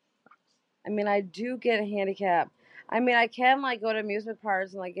it. I mean, I do get a handicap. I mean, I can like go to amusement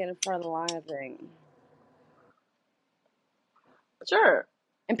parks and like get in front of the line of thing. Sure.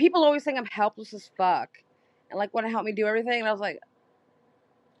 And people always think I'm helpless as fuck, and like want to help me do everything. And I was like,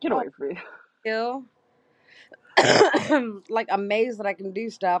 Get oh, away from me. you, like amazed that I can do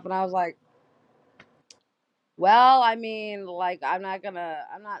stuff. And I was like, well, I mean, like I'm not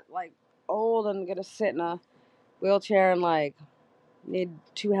like old and gonna sit in a wheelchair and like need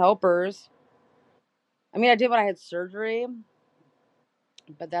two helpers. I mean, I did when I had surgery,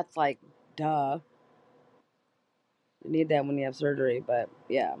 but that's like, duh. You need that when you have surgery, but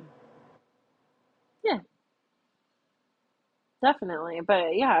yeah. Yeah, definitely.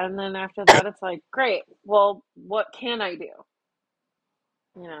 But yeah, and then after that, it's like, great. Well, what can I do?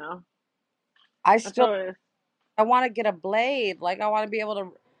 You know, I that's still always. I want to get a blade. Like I want to be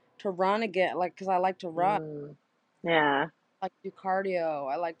able to run again. Like because I like to run. Mm, yeah. I like to do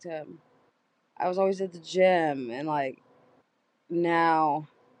cardio. I like to. I was always at the gym, and like now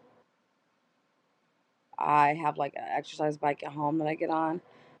I have like an exercise bike at home that I get on,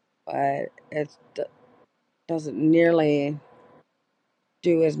 but doesn't nearly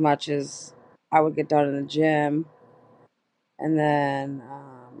do as much as I would get done in the gym. And then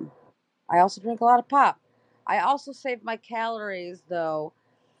I also drink a lot of pop. I also save my calories though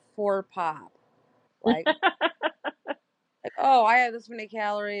for pop. Like oh, I have this many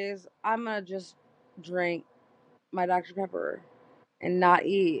calories. I'm gonna just drink my Dr. Pepper and not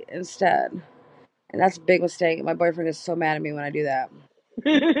eat instead. And that's a big mistake. My boyfriend is so mad at me when I do that.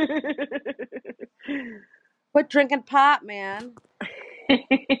 Quit drinking pop, man. Maybe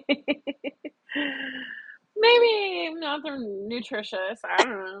not they're nutritious. I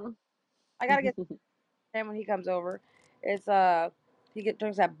don't I gotta get know. him when he comes over. It's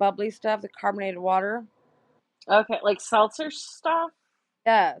drinks that bubbly stuff, the carbonated water. Okay, like seltzer stuff?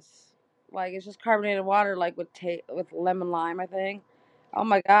 Yes, like it's just carbonated water, like with with lemon lime. I think. Oh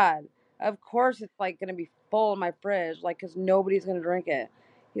my god! Of course, it's like gonna be full in my fridge, like because nobody's gonna drink it.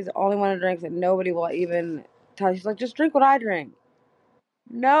 He's the only one who drinks it. Nobody will even tell. He's like, just drink what I drink.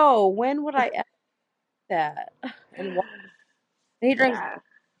 No, when would I ever do that? And he drinks. Yeah.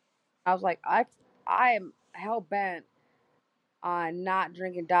 I was like, I am hell bent on not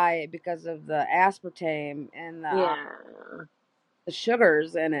drinking diet because of the aspartame and Yeah. the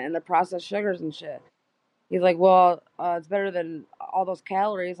sugars in it and the processed sugars and shit. He's like, well, it's better than all those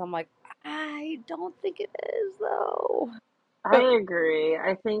calories. I'm like, I don't think it is though. I agree.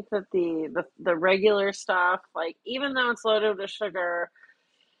 I think that the regular stuff, like even though it's loaded with sugar,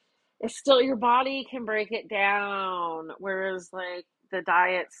 it's still your body can break it down. Whereas like the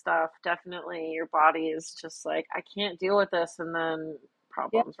diet stuff, definitely your body is just like, I can't deal with this, and then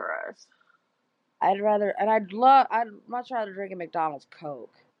Yeah, problems arise. I'd much rather drink a McDonald's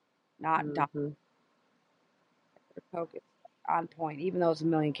Coke, not Dr. Hmm. Coke. Is on point, even though it's a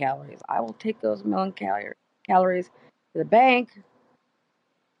million calories. I will take those calories to the bank.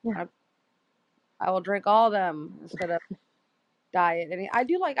 Yeah. I, I will drink all of them instead of diet. And I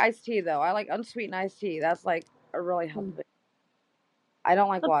do like iced tea though. I like unsweetened iced tea. That's like a really healthy. I don't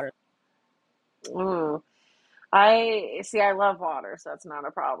like water. Mm. I see. I love water, so that's not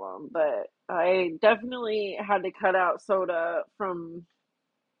a problem. But I definitely had to cut out soda from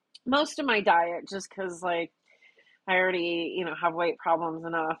most of my diet just because, like, I already, have weight problems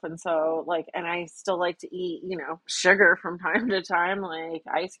enough. And so, like, and I still like to eat, sugar from time to time, like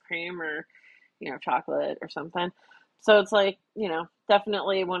ice cream or, chocolate or something. So it's like,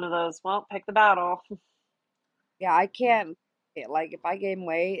 definitely one of those, well, pick the battle. Yeah, I can't. Like if I gain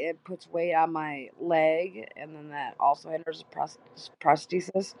weight, it puts weight on my leg, and then that also hinders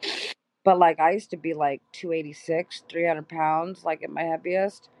prosthesis. But like I used to be like 286, 300 pounds, like at my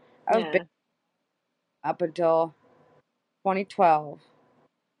heaviest. I was big Yeah. up until 2012,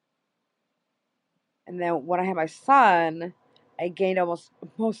 and then when I had my son, I gained almost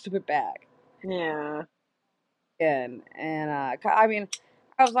most of it back. Yeah. And I mean,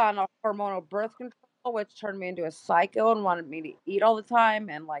 I was on a hormonal birth control, which turned me into a psycho and wanted me to eat all the time.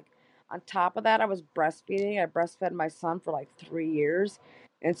 And like on top of that, I was breastfeeding. I breastfed my son for like 3 years,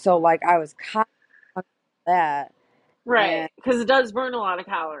 and so like I was kind of that Right. and Because it does burn a lot of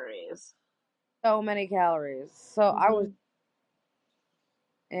calories. so many calories. So I was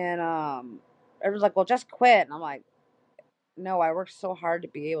Hmm. and everyone's like, "Well, just quit." And I'm like, "No, I worked so hard to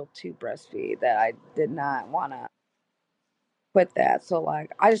be able to breastfeed that I did not want to quit that." So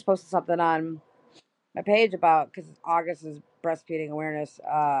like I just posted something on my page about, because August is breastfeeding awareness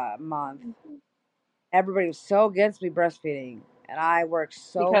month. Mhm. Everybody was so against me breastfeeding, and I worked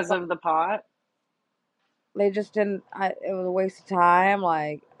so. Because of the pot. They just didn't. It was a waste of time.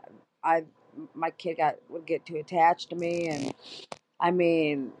 Like I, my kid would get too attached to me, and I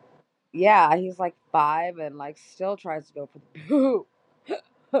mean, yeah, he's like 5 and like still tries to go for the poop,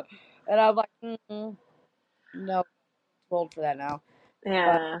 and I'm like, no, too old for that now.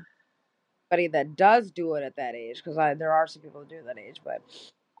 But Yeah. anybody that does do it at that age, because there are some people that do it at that age, but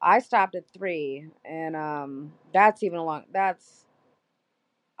I stopped at 3, and that's even a long. That's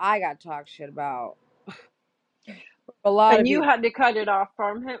I got talked shit about a lot of And you people. had to cut it off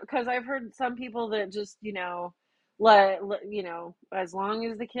from him because I've heard some people that just, let as long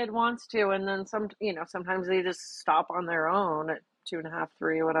as the kid wants to, and then sometimes they just stop on their own at 2.5,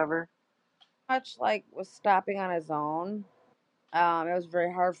 3, whatever. Much like was stopping on his own. It was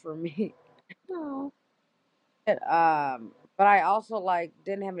very hard for me. Oh. But I also like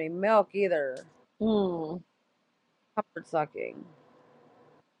didn't have any milk either. Hmm. Comfort sucking.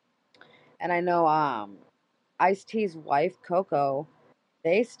 And I know Ice T's wife Coco,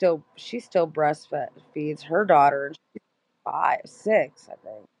 she still breastfeeds her daughter, and she's 5, 6, I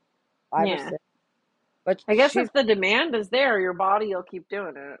think, 5 or 6. Yeah. But I guess if the demand is there, your body will keep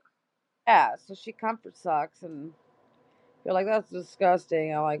doing it. yeah, so she comfort sucks, and you're like, that's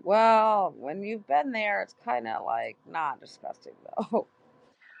disgusting. I'm like, well, when you've been there, it's kind of like not disgusting though.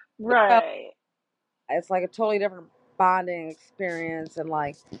 Well, Right. it's like a totally different bonding experience, and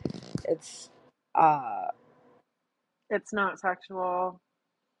like it's uh It's not sexual.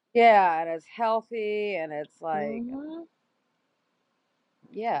 yeah, and it's healthy, and it's like Hmm.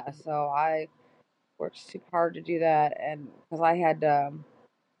 yeah. So I worked super hard to do that, and because I had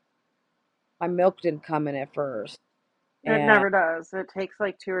my milk didn't come in at first, It and never does. It takes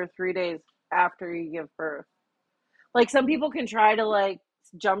like 2 or 3 days after you give birth. Like some people can try to like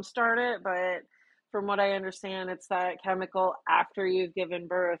jumpstart it, but from what I understand, it's that chemical after you've given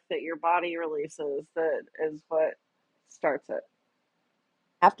birth that your body releases that is what starts it.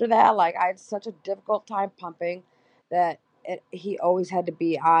 after that, like I had such a difficult time pumping that he always had to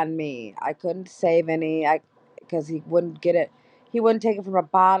be on me. I couldn't save any, I because he wouldn't get it. He wouldn't take it from a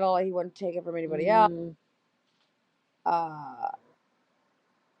bottle. He wouldn't take it from anybody else. Mm, Uh,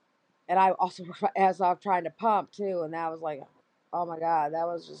 and I also as I was trying to pump too, and that was like, oh my god, that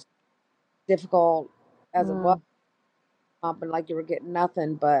was just difficult as it was mm. pumping like you were getting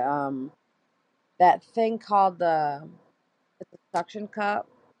nothing. But that thing called it's a suction cup.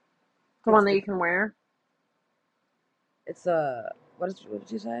 The It's one that the you can wear. it's a what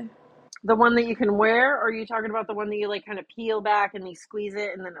did you say? The one that you can wear, or are you talking about the one that you like kind of peel back and you squeeze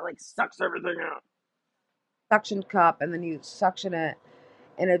it and then it like sucks everything out? Suction cup, and then you suction it,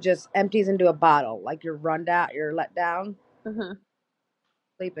 and it just empties into a bottle. Like you're let down, Hmm.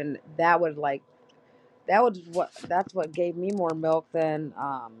 sleep, and that's what gave me more milk than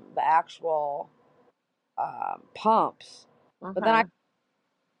the actual pumps. But then I Okay.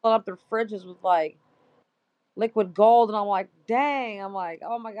 filled up their fridges with like liquid gold, and I'm like, dang, I'm like,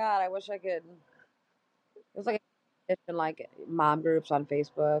 oh my god, I wish I could. It was like a competition, like mom groups on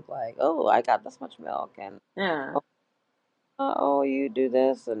Facebook, like, oh, I got this much milk, and Yeah. oh, you do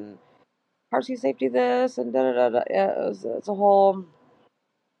this, and car seat safety this, and da da da da. Yeah, it's a whole.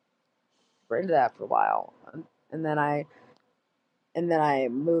 We're into that for a while, and then I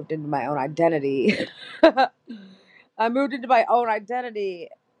moved into my own identity. I moved into my own identity,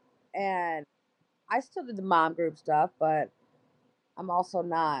 and I still did the mom group stuff, but I'm also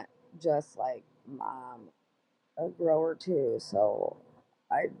not just like mom, a grower too. So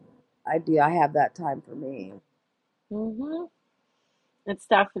I I have that time for me. Hmm. It's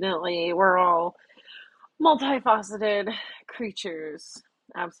definitely, we're all multifaceted creatures.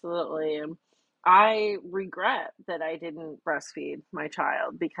 Absolutely. And I regret that I didn't breastfeed my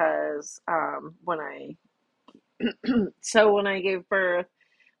child because when I gave birth,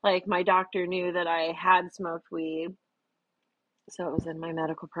 like my doctor knew that I had smoked weed, so it was in my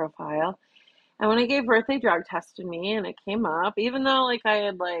medical profile. And when I gave birth, they drug tested me and it came up, even though like I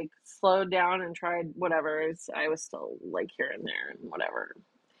had like slowed down and tried whatever, I was still like here and there and whatever.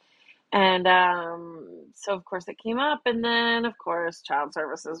 And so, of course, it came up. And then, of course, child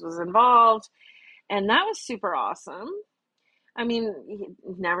services was involved. And that was super awesome. I mean, he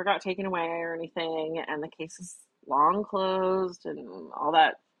never got taken away or anything. And the case is long closed and all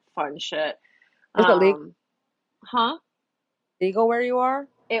that fun shit. Is it Um, huh? legal where you are?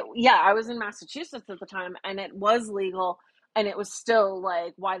 Yeah, I was in Massachusetts at the time and it was legal. And it was still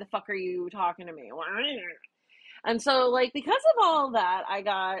like, why the fuck are you talking to me? And so, like, because of all of that, I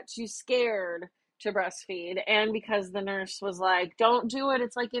got too scared to breastfeed, and because the nurse was like, "Don't do it.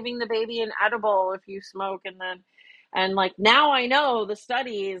 It's like giving the baby an edible if you smoke." And like now I know the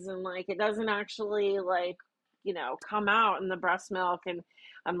studies, and like it doesn't actually like come out in the breast milk, and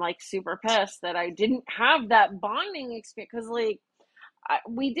I'm like super pissed that I didn't have that bonding experience because like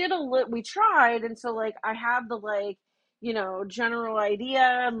we tried, and so like I have the like general idea,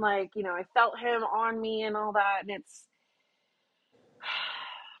 and like I felt him on me and all that, and it's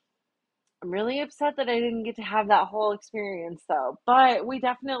I'm really upset that I didn't get to have that whole experience though. But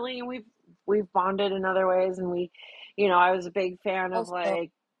we've bonded in other ways, and I was a big fan of Also,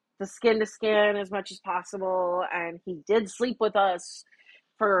 like the skin to skin as much as possible, and he did sleep with us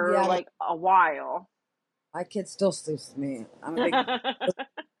for yeah, like a while. my kid still sleeps with me. I'm a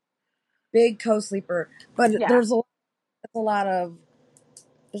big co-sleeper, but Yeah, a lot of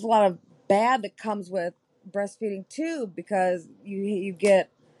there's a lot of bad that comes with breastfeeding too, because you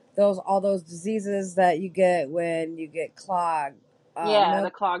get all those diseases that you get when you get clogged yeah, milk.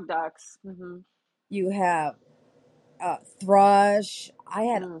 the clogged ducts. You have thrush. I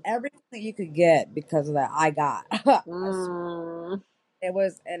had Mm. everything that you could get because of that. I got. I swear. Mm. It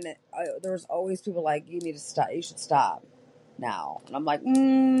was, and there was always people like, you need to stop. You should stop now. And I'm like,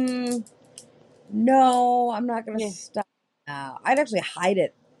 no, I'm not gonna Yeah, stop now. I'd actually hide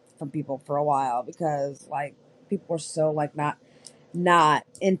it from people for a while because like people were so like not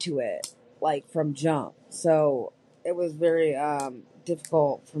into it like from jump. So it was very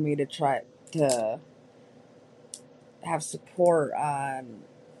difficult for me to try to have support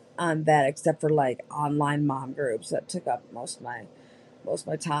on that, except for like online mom groups that took up most of my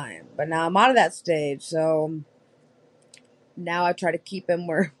time. But now I'm out of that stage, so now I try to keep him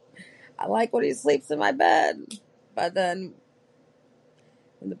where I like when he sleeps in my bed. But then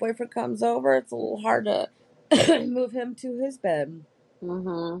when the boyfriend comes over, it's a little hard to move him to his bed.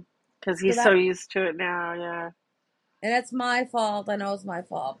 because So he's so that used to it now. Yeah. and it's my fault. I know it's my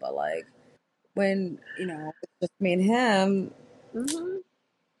fault, but like when it's just me and him, Mhm.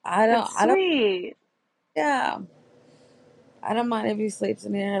 I That's don't sweet. yeah, I don't mind if he sleeps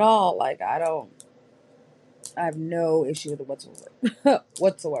in here at all. Like I have no issue with it whatsoever.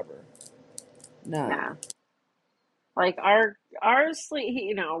 Whatsoever. None. Yeah. Like our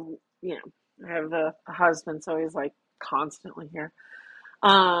sleep, I have the husband, so he's like constantly here.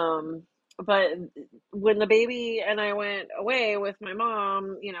 Um, but when the baby and I went away with my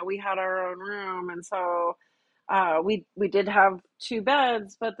mom, we had our own room, and so we did have two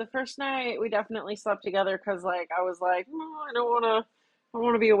beds, but the first night we definitely slept together because like I was like, no, I don't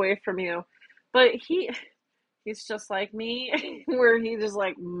want to be away from you. But he's just like me, where he just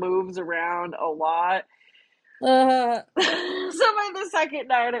like moves around a lot. Uh, So by the second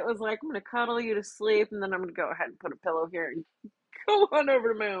night, it was like, I'm gonna cuddle you to sleep, and then I'm gonna go ahead and put a pillow here and go on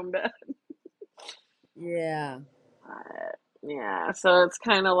over to my own bed. yeah. Yeah, so it's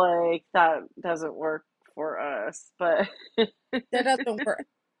kind of like that doesn't work for us, but That doesn't work.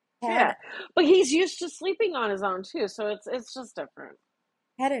 yeah, Had but he's used to sleeping on his own too, so it's just different.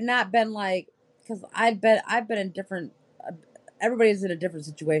 had it not been like, because I've been in different, uh, everybody's in a different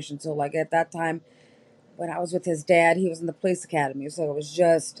situation. So like at that time when I was with his dad, he was in the police academy, so it was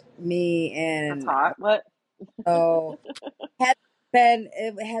just me That's and hot. What? so had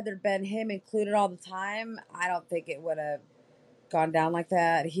there been him included all the time, I don't think it would have gone down like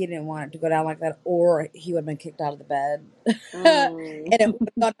that. He didn't want it to go down like that, or he would have been kicked out of the bed, and Mm, it would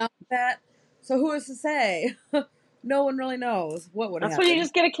have gone down like that. So who is to say? No one really knows what would have that's when you happened.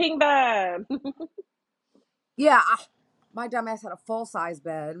 just get a king bed. Yeah, my dumbass had a full size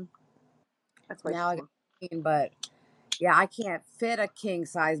bed. That's way too Now I got small. a king, but yeah, I can't fit a king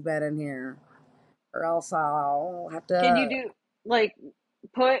size bed in here, or else I'll have Can you to. do like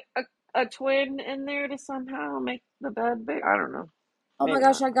put a twin in there to somehow make the bed big? I don't know. Oh my Maybe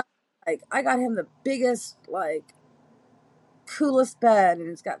gosh, not. I got him the biggest coolest bed, and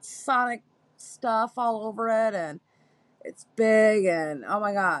it's got Sonic stuff all over it, and it's big, and oh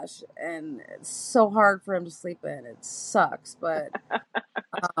my gosh, and it's so hard for him to sleep in. It sucks,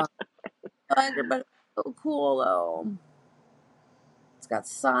 uh, but it's so cool though. It's got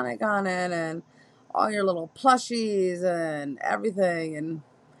Sonic on it, and all your little plushies and everything, and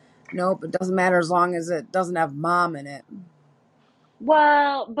nope, it doesn't matter as long as it doesn't have mom in it.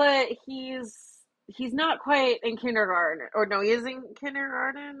 Well, but he's not quite in kindergarten, or no, he is in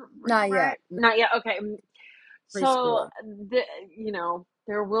kindergarten, Not right? yet. No, Not yet. Okay. So preschool.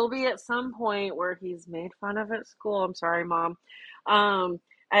 there will be at some point where he's made fun of at school. I'm sorry, mom. Um,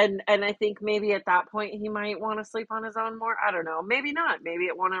 and I think maybe at that point he might want to sleep on his own more. I don't know. Maybe not. Maybe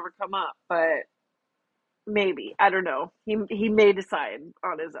it won't ever come up. But maybe. I don't know. He may decide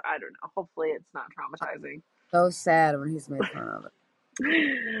on his. I don't know. Hopefully, it's not traumatizing. So sad when he's made fun of.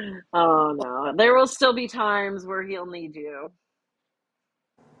 Oh no, there will still be times where he'll need you.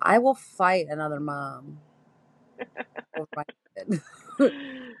 I will fight another mom over my kid.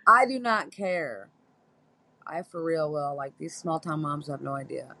 I do not care. I for real will. Like these small town moms have no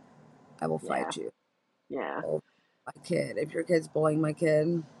idea. I will Yeah, fight you yeah. over my kid. If your kid's bullying my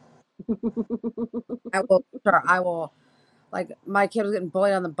kid, I will. Sure, I will. Like my kid was getting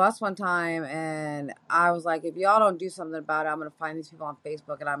bullied on the bus one time, and I was like, if y'all don't do something about it, I'm gonna find these people on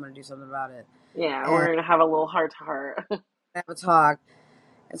Facebook and I'm gonna do something about it. Yeah, And we're gonna have a little heart to heart. have a talk.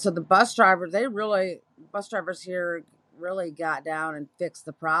 And so the bus driver, bus drivers here really got down and fixed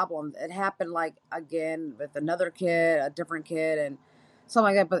the problem. It happened like again with another kid, a different kid, and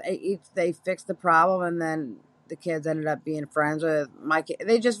something like that. But they fixed the problem, and then the kids ended up being friends with my kid.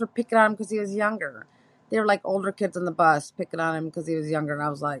 They just were picking on him because he was younger. They were like older kids on the bus picking on him because he was younger, and I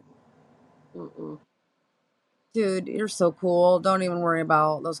was like, Mm-mm. dude, you're so cool. Don't even worry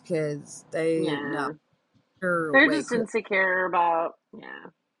about those kids. They no, Yeah, you're they're way just cool. insecure about. Yeah,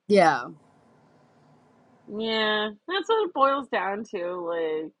 Yeah, yeah. That's what it boils down to.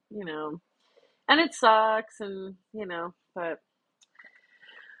 Like and it sucks, and but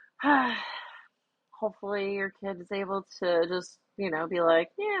hopefully your kid is able to just be like,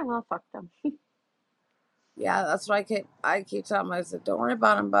 yeah, well, fuck them. yeah. That's what I keep telling myself. I said, don't worry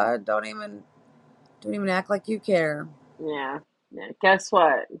about him, bud. Don't even act like you care. Yeah, yeah. Guess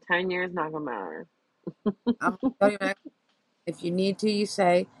what? 10 years not gonna matter. Don't even act. If you need to, you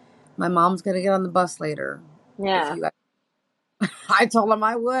say, my mom's gonna get on the bus later. If Yeah, you, I told him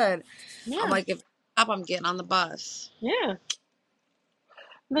I would. I'm yeah, like, if stop, I'm getting on the bus. yeah.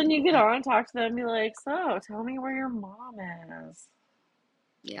 Then you get on, talk to them, be like, so tell me where your mom is.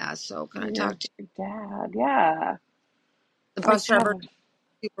 Yeah. So can Or I your talk to you? dad. Yeah. The Like bus driver Kevin.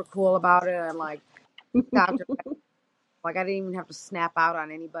 super cool about it, and like stopped her. Like I didn't even have to snap out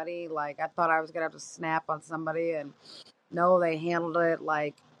on anybody. Like I thought I was gonna have to snap on somebody, and no, they handled it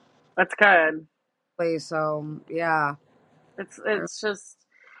like That's good. please. So yeah, It's just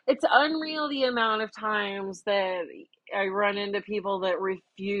it's unreal the amount of times that I run into people that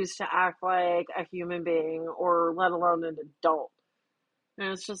refuse to act like a human being or let alone an adult. And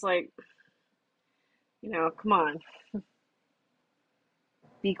it's just like, come on,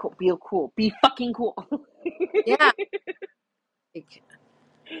 be cool, be cool, be fucking cool. yeah. Like,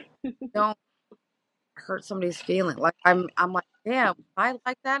 don't hurt somebody's feeling. Like I'm like, damn, was I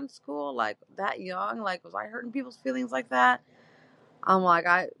like that in school, like that young, like was I hurting people's feelings like that? I'm like,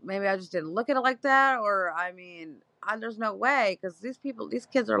 maybe I just didn't look at it like that, or I mean, there's no way because these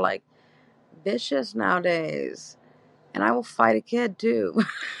kids are like vicious nowadays, and I will fight a kid too.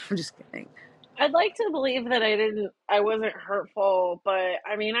 I'm just kidding. I'd like to believe that I wasn't hurtful, but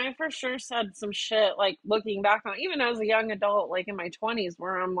I mean, I for sure said some shit, like looking back on, even as a young adult, like in my 20s,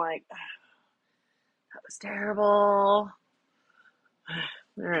 where I'm like, that was terrible.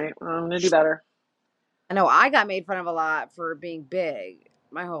 All right, well, I'm gonna do better. I know I got made fun of a lot for being big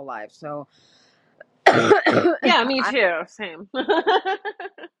my whole life, so Yeah, me I too. Same.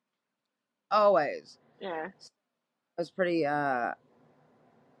 always Yeah. was pretty.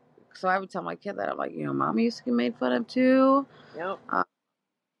 So I would tell my kid that I'm like, mommy used to get made fun of too. Yep. Uh,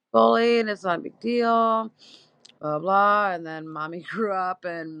 Bullied, it's not a big deal. Blah blah. And then mommy grew up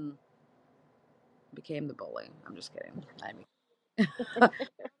and became the bully. I'm just kidding. I mean,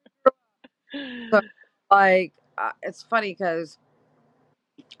 so, like, it's funny because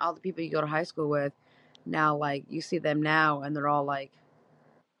all the people you go to high school with now, like, you see them now, and they're all like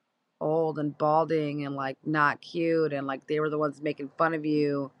old and balding and like not cute, and like they were the ones making fun of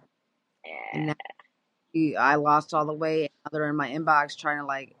you, and now I lost all the weight. Now they're in my inbox trying to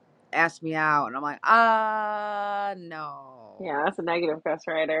like ask me out, and I'm like, no. Yeah, that's a negative Ghost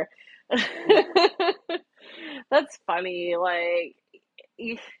Rider. Yeah. That's funny. Like,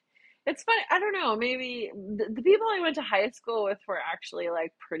 it's funny. I don't know. Maybe the people I went to high school with were actually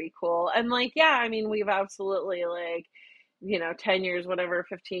like pretty cool. And like, yeah, I mean, we've absolutely like, 10 years, whatever,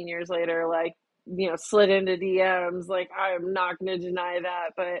 15 years later, like, slid into DMs. Like, I'm not going to deny that.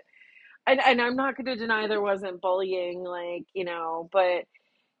 But, and I'm not going to deny there wasn't bullying, like, but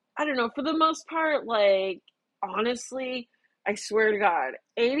I don't know, for the most part, like honestly, I swear to God,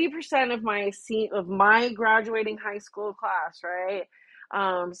 80% of my graduating high school class, right?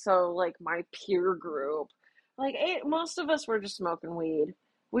 So like my peer group, like most of us were just smoking weed.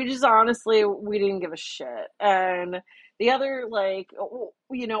 We just honestly we didn't give a shit. And the other like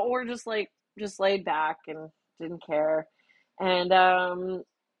or just like just laid back and didn't care. And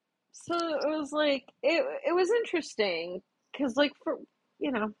So it was like it was interesting because like for I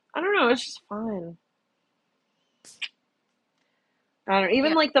don't know, it's just fun. I don't know,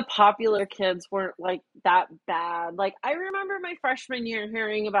 even Yeah. like the popular kids weren't like that bad. Like I remember my freshman year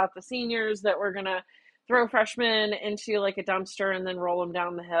hearing about the seniors that were gonna throw freshmen into like a dumpster and then roll them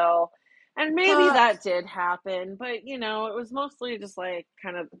down the hill. And maybe Uh, that did happen, but it was mostly just like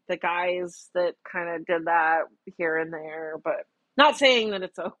kind of the guys that kind of did that here and there, but not saying that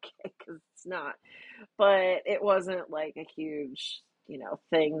it's okay because it's not. But it wasn't like a huge,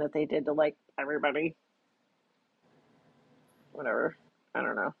 thing that they did to like everybody, whatever. I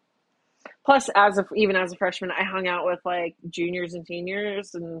don't know. Plus, even as a freshman, I hung out with like juniors and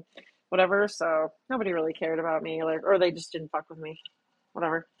seniors and whatever, so nobody really cared about me, like, or they just didn't fuck with me,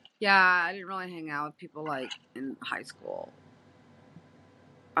 whatever. yeah, I didn't really hang out with people like in high school.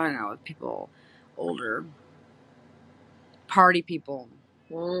 I hung out with people older, party people.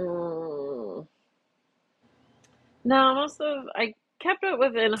 Mm. No, I kept it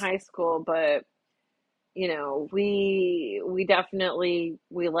within high school, but we definitely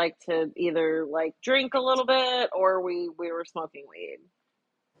we like to either like drink a little bit or we were smoking weed.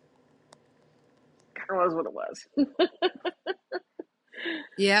 Kind of was what it was.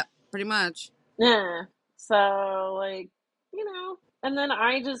 Yep, pretty much. Yeah. So like, and then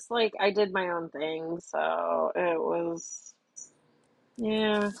I just like I did my own thing, so it was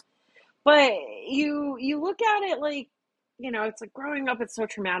yeah. But you look at it like, it's like growing up it's so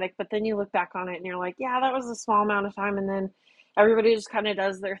traumatic, but then you look back on it and you're like, yeah, that was a small amount of time and then everybody just kind of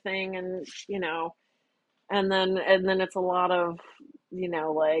does their thing and and then it's a lot of,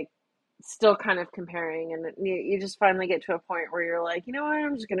 like still kind of comparing and you just finally get to a point where you're like, you know what,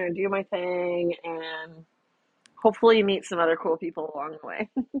 I'm just gonna do my thing and hopefully meet some other cool people along the way.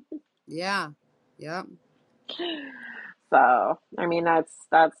 Yeah. Yep. So, I mean, that's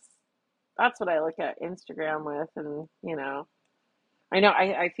what I look at Instagram with, and I know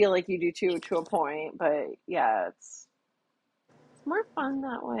I feel like you do too to a point, but yeah, it's more fun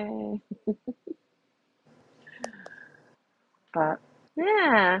that way. But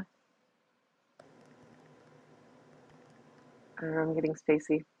yeah, I don't know, I'm getting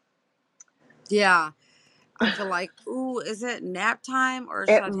spacey. Yeah. I feel like, ooh, is it nap time or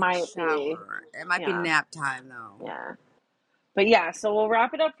should It I take a might be, shower? It might be yeah, nap time though. yeah. But yeah, so we'll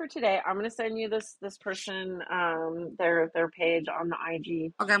wrap it up for today. I'm gonna send you this person their page on the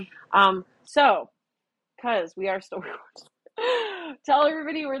IG. Okay. So because we are still recording. Tell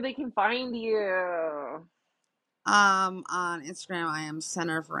everybody where they can find you. On Instagram, I am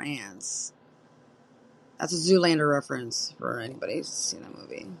Center for Ants. That's a Zoolander reference for anybody who's seen that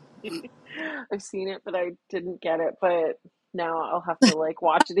movie. I've seen it, but I didn't get it. But now I'll have to like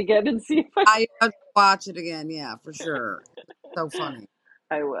watch it again and see if I have to watch it again, yeah, for sure. So funny.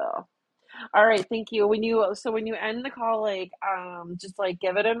 I will. All right, thank you. When you end the call, like just like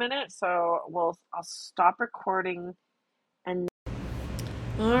give it a minute. So I'll stop recording and.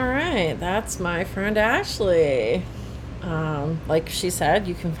 All right, that's my friend Ashley. Like she said,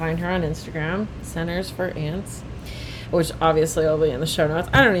 you can find her on Instagram, Centers for Ants, which obviously will be in the show notes.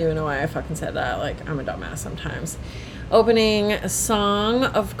 I don't even know why I fucking said that. Like, I'm a dumbass sometimes. Opening song,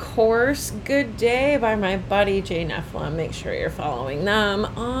 of course, Good Day by my buddy Jay Nephilim. Make sure you're following them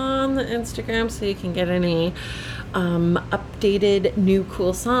on the Instagram so you can get any updated new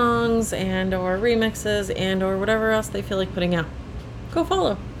cool songs and or remixes and or whatever else they feel like putting out. Go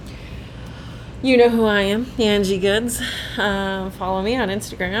follow. You know who I am, Angie Goods. Follow me on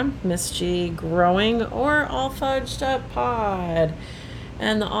Instagram, Miss G Growing or All Fudged Up Pod.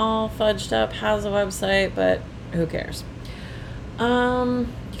 And the All Fudged Up has a website, but who cares? You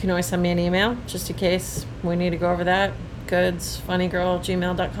can always send me an email just in case we need to go over that.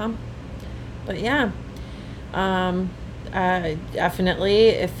 goodsfunnygirl@gmail.com. But yeah, definitely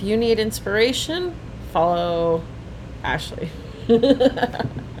if you need inspiration, follow Ashley.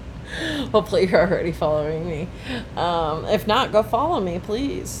 Hopefully you're already following me. If not, go follow me,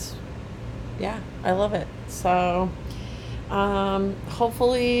 please. Yeah, I love it. So,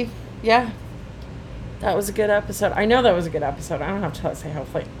 hopefully, yeah, that was a good episode. I know that was a good episode. I don't have to say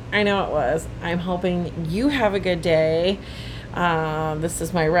hopefully. I know it was. I'm hoping you have a good day. This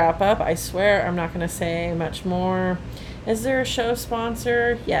is my wrap up. I swear I'm not going to say much more. Is there a show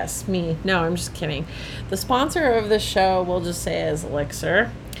sponsor? Yes, me. No, I'm just kidding. The sponsor of this show, we'll just say, is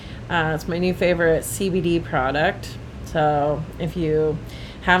Elixir. It's my new favorite CBD product. So if you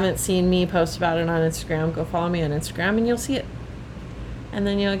haven't seen me post about it on Instagram, go follow me on Instagram and you'll see it. And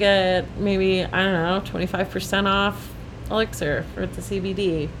then you'll get maybe, I don't know, 25% off Elixir for the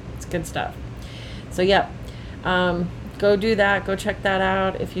CBD. It's good stuff. So, yeah. go do that. Go check that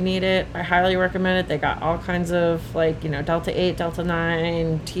out if you need it. I highly recommend it. They got all kinds of, like, Delta 8, Delta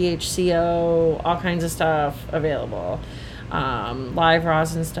 9, THCO, all kinds of stuff available. Live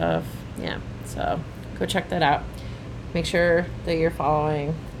rosin stuff. Yeah, so go check that out. Make sure that you're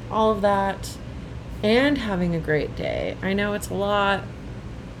following all of that and having a great day. I know it's a lot,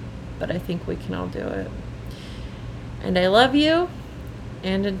 but I think we can all do it. And I love you.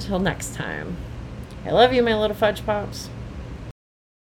 And until next time, I love you, my little fudge pops.